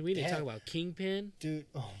 Kingpin. We didn't talk about Kingpin, dude.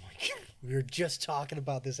 Oh my God, we were just talking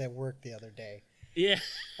about this at work the other day. Yeah.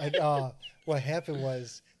 What happened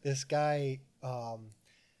was this guy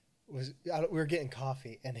we were getting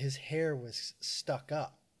coffee and his hair was stuck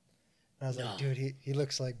up. And I was like, dude, he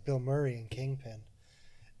looks like Bill Murray in Kingpin.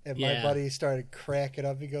 And my buddy started cracking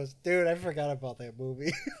up. He goes, dude, I forgot about that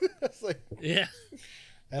movie. I was like, yeah,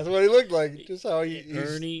 that's what he looked like. Just how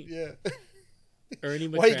Ernie. Yeah. Ernie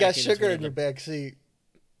McCracken. Why you got sugar in your back seat?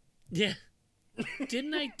 Yeah.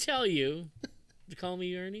 Didn't I tell you to call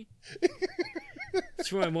me Ernie? It's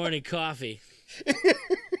for my morning coffee.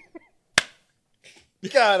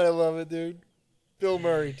 God, I love it, dude. Bill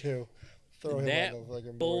Murray, too. Throw him That on the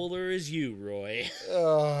fucking board. bowler is you, Roy.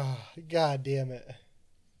 Oh, God damn it.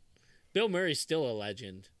 Bill Murray's still a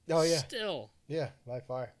legend. Oh, yeah. Still. Yeah, by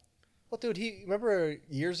far. Well, dude, remember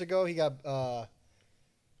years ago he got,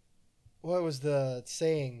 what was the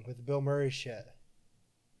saying with the Bill Murray shit?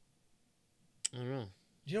 I don't know.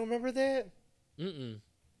 You don't remember that? Mm-mm.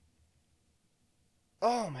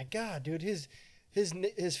 Oh, my God, dude. His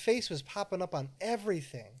face was popping up on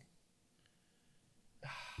everything.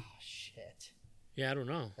 Oh, shit. Yeah, I don't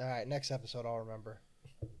know. All right, next episode I'll remember.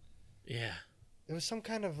 Yeah. It was some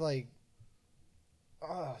kind of like,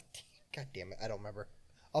 oh, God damn it, I don't remember.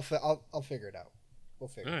 I'll figure it out. We'll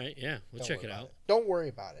figure. All it right, yeah, we'll check it out. Don't worry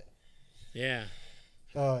about it. Yeah.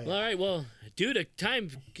 Oh yeah. Well, all right. Well, due to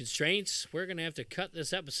time constraints, we're gonna have to cut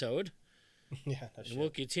this episode. Yeah. And we'll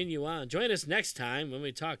continue on. Join us next time when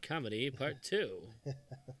we talk comedy, part 2.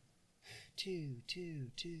 Two.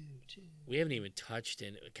 We haven't even touched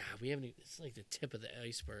in. God, we haven't. It's like the tip of the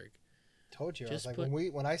iceberg. Told you. Just I was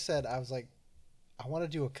like when I said I was like, I want to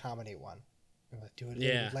do a comedy one. I'm like, dude,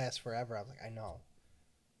 it would last forever. I was like, I know.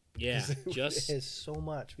 Yeah, it is so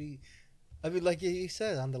much. I mean, like you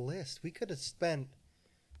said on the list, we could have spent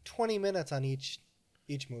 20 minutes on each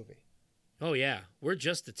movie. Oh yeah, we're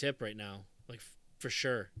just the tip right now, like for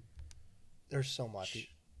sure. There's so much.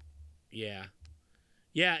 Yeah,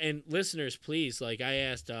 and listeners, please, like I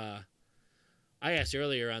asked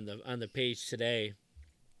earlier on the page today,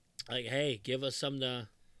 like, hey, give us some to.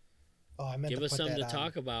 Oh, I meant give to us put something that to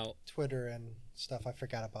talk about. Twitter and stuff. I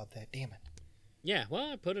forgot about that. Damn it. Yeah,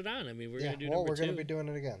 well, I put it on. I mean, we're gonna do number 2. Well, we're gonna be doing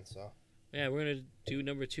it again, so. Yeah, we're gonna do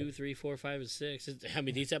number 2, 3, 4, 5, and 6. I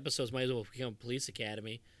mean, these episodes might as well become Police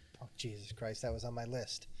Academy. Oh Jesus Christ, that was on my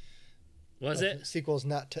list. Was it? Sequels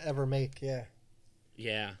not to ever make. Yeah.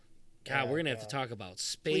 Yeah. God, we're gonna have to talk about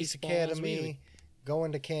Police Academy,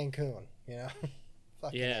 going to Cancun. You know.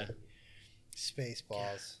 Yeah.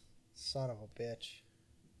 Spaceballs. Son of a bitch.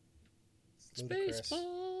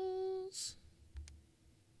 Spaceballs.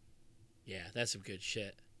 Yeah, that's some good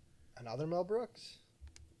shit. Another Mel Brooks.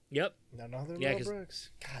 Yep. Another Mel Brooks.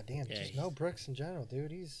 God damn, just Mel Brooks in general,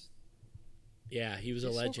 dude. He was a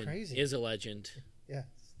legend. So crazy. Is a legend. Yeah.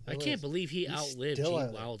 I can't believe he outlived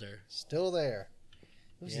Gene Wilder. Still there.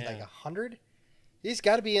 Was he like 100? He's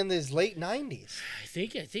got to be in his late 90s. I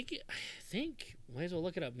think. Might as well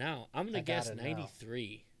look it up now. I'm gonna guess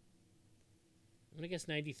 93. I'm gonna guess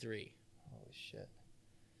 93. Holy shit.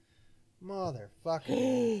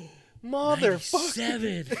 Motherfucker.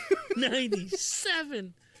 Motherfucker.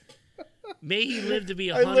 97. May he live to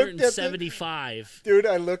be 175. Dude,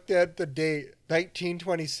 I looked at the date,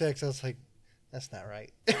 1926. I was like, that's not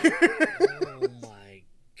right. Oh my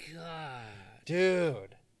God.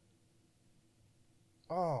 Dude.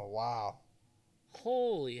 Oh, wow.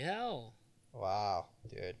 Holy hell. Wow,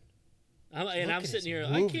 dude. I'm sitting here,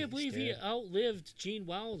 movies, I can't believe he outlived Gene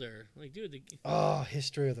Wilder. Like, dude.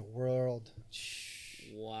 History of the world.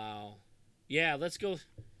 Wow. Yeah, let's go.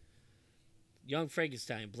 Young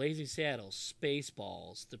Frankenstein, Blazing Saddles,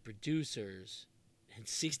 Spaceballs, The Producers, and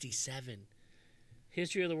 67.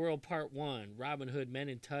 History of the World Part 1, Robin Hood, Men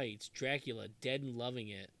in Tights, Dracula, Dead and Loving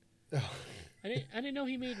It. Oh. I didn't know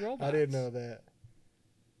he made robots. I didn't know that.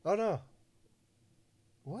 Oh, no.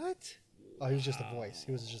 What? Oh, he was just a voice.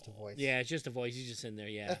 He was just a voice. Yeah, it's just a voice. He's just in there,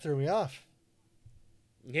 yeah. That threw me off.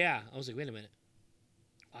 Yeah, I was like, wait a minute.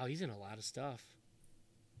 Wow, he's in a lot of stuff.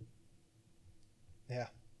 Yeah.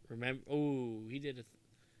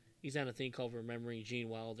 He's on a thing called Remembering Gene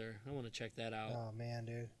Wilder. I want to check that out. Oh, man,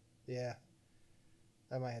 dude. Yeah.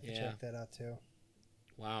 I might have to check that out, too.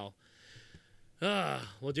 Wow.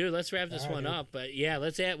 Well, dude, let's wrap this one up. But, yeah,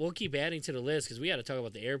 we'll keep adding to the list because we got to talk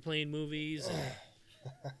about the airplane movies.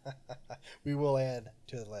 We will add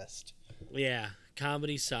to the list. Yeah,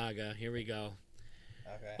 comedy saga. Here we go.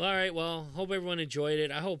 Okay. Well, all right. Well, hope everyone enjoyed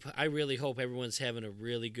it. I really hope everyone's having a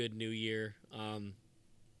really good New Year.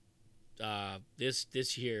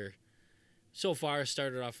 This year, so far,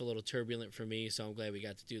 started off a little turbulent for me. So I'm glad we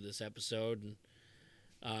got to do this episode.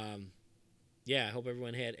 And I hope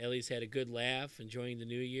everyone at least had a good laugh enjoying the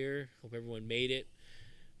New Year. Hope everyone made it.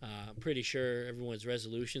 I'm pretty sure everyone's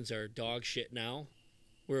resolutions are dog shit now.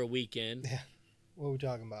 We're a weekend. Yeah. What are we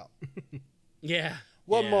talking about? Yeah.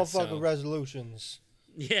 What motherfucking resolutions?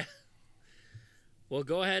 Yeah. Well,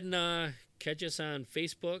 go ahead and catch us on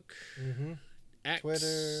Facebook, X,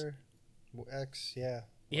 Twitter, X, yeah.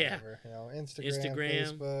 Whatever. You know,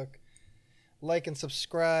 Instagram, Facebook. Like and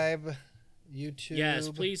subscribe. YouTube. Yes,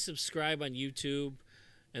 please subscribe on YouTube,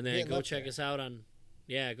 and then go check us out on.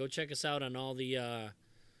 Yeah, go check us out on all the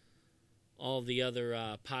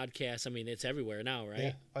other podcasts. I mean, it's everywhere now, right?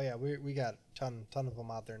 Yeah. Oh yeah, we got a ton of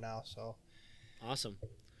them out there now. So Awesome.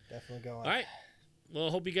 Definitely going. All right. Well, I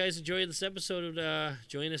hope you guys enjoyed this episode.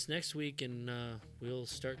 Join us next week, and we'll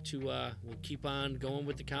keep on going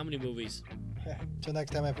with the comedy movies. Till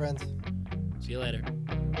next time, my friends. See you later.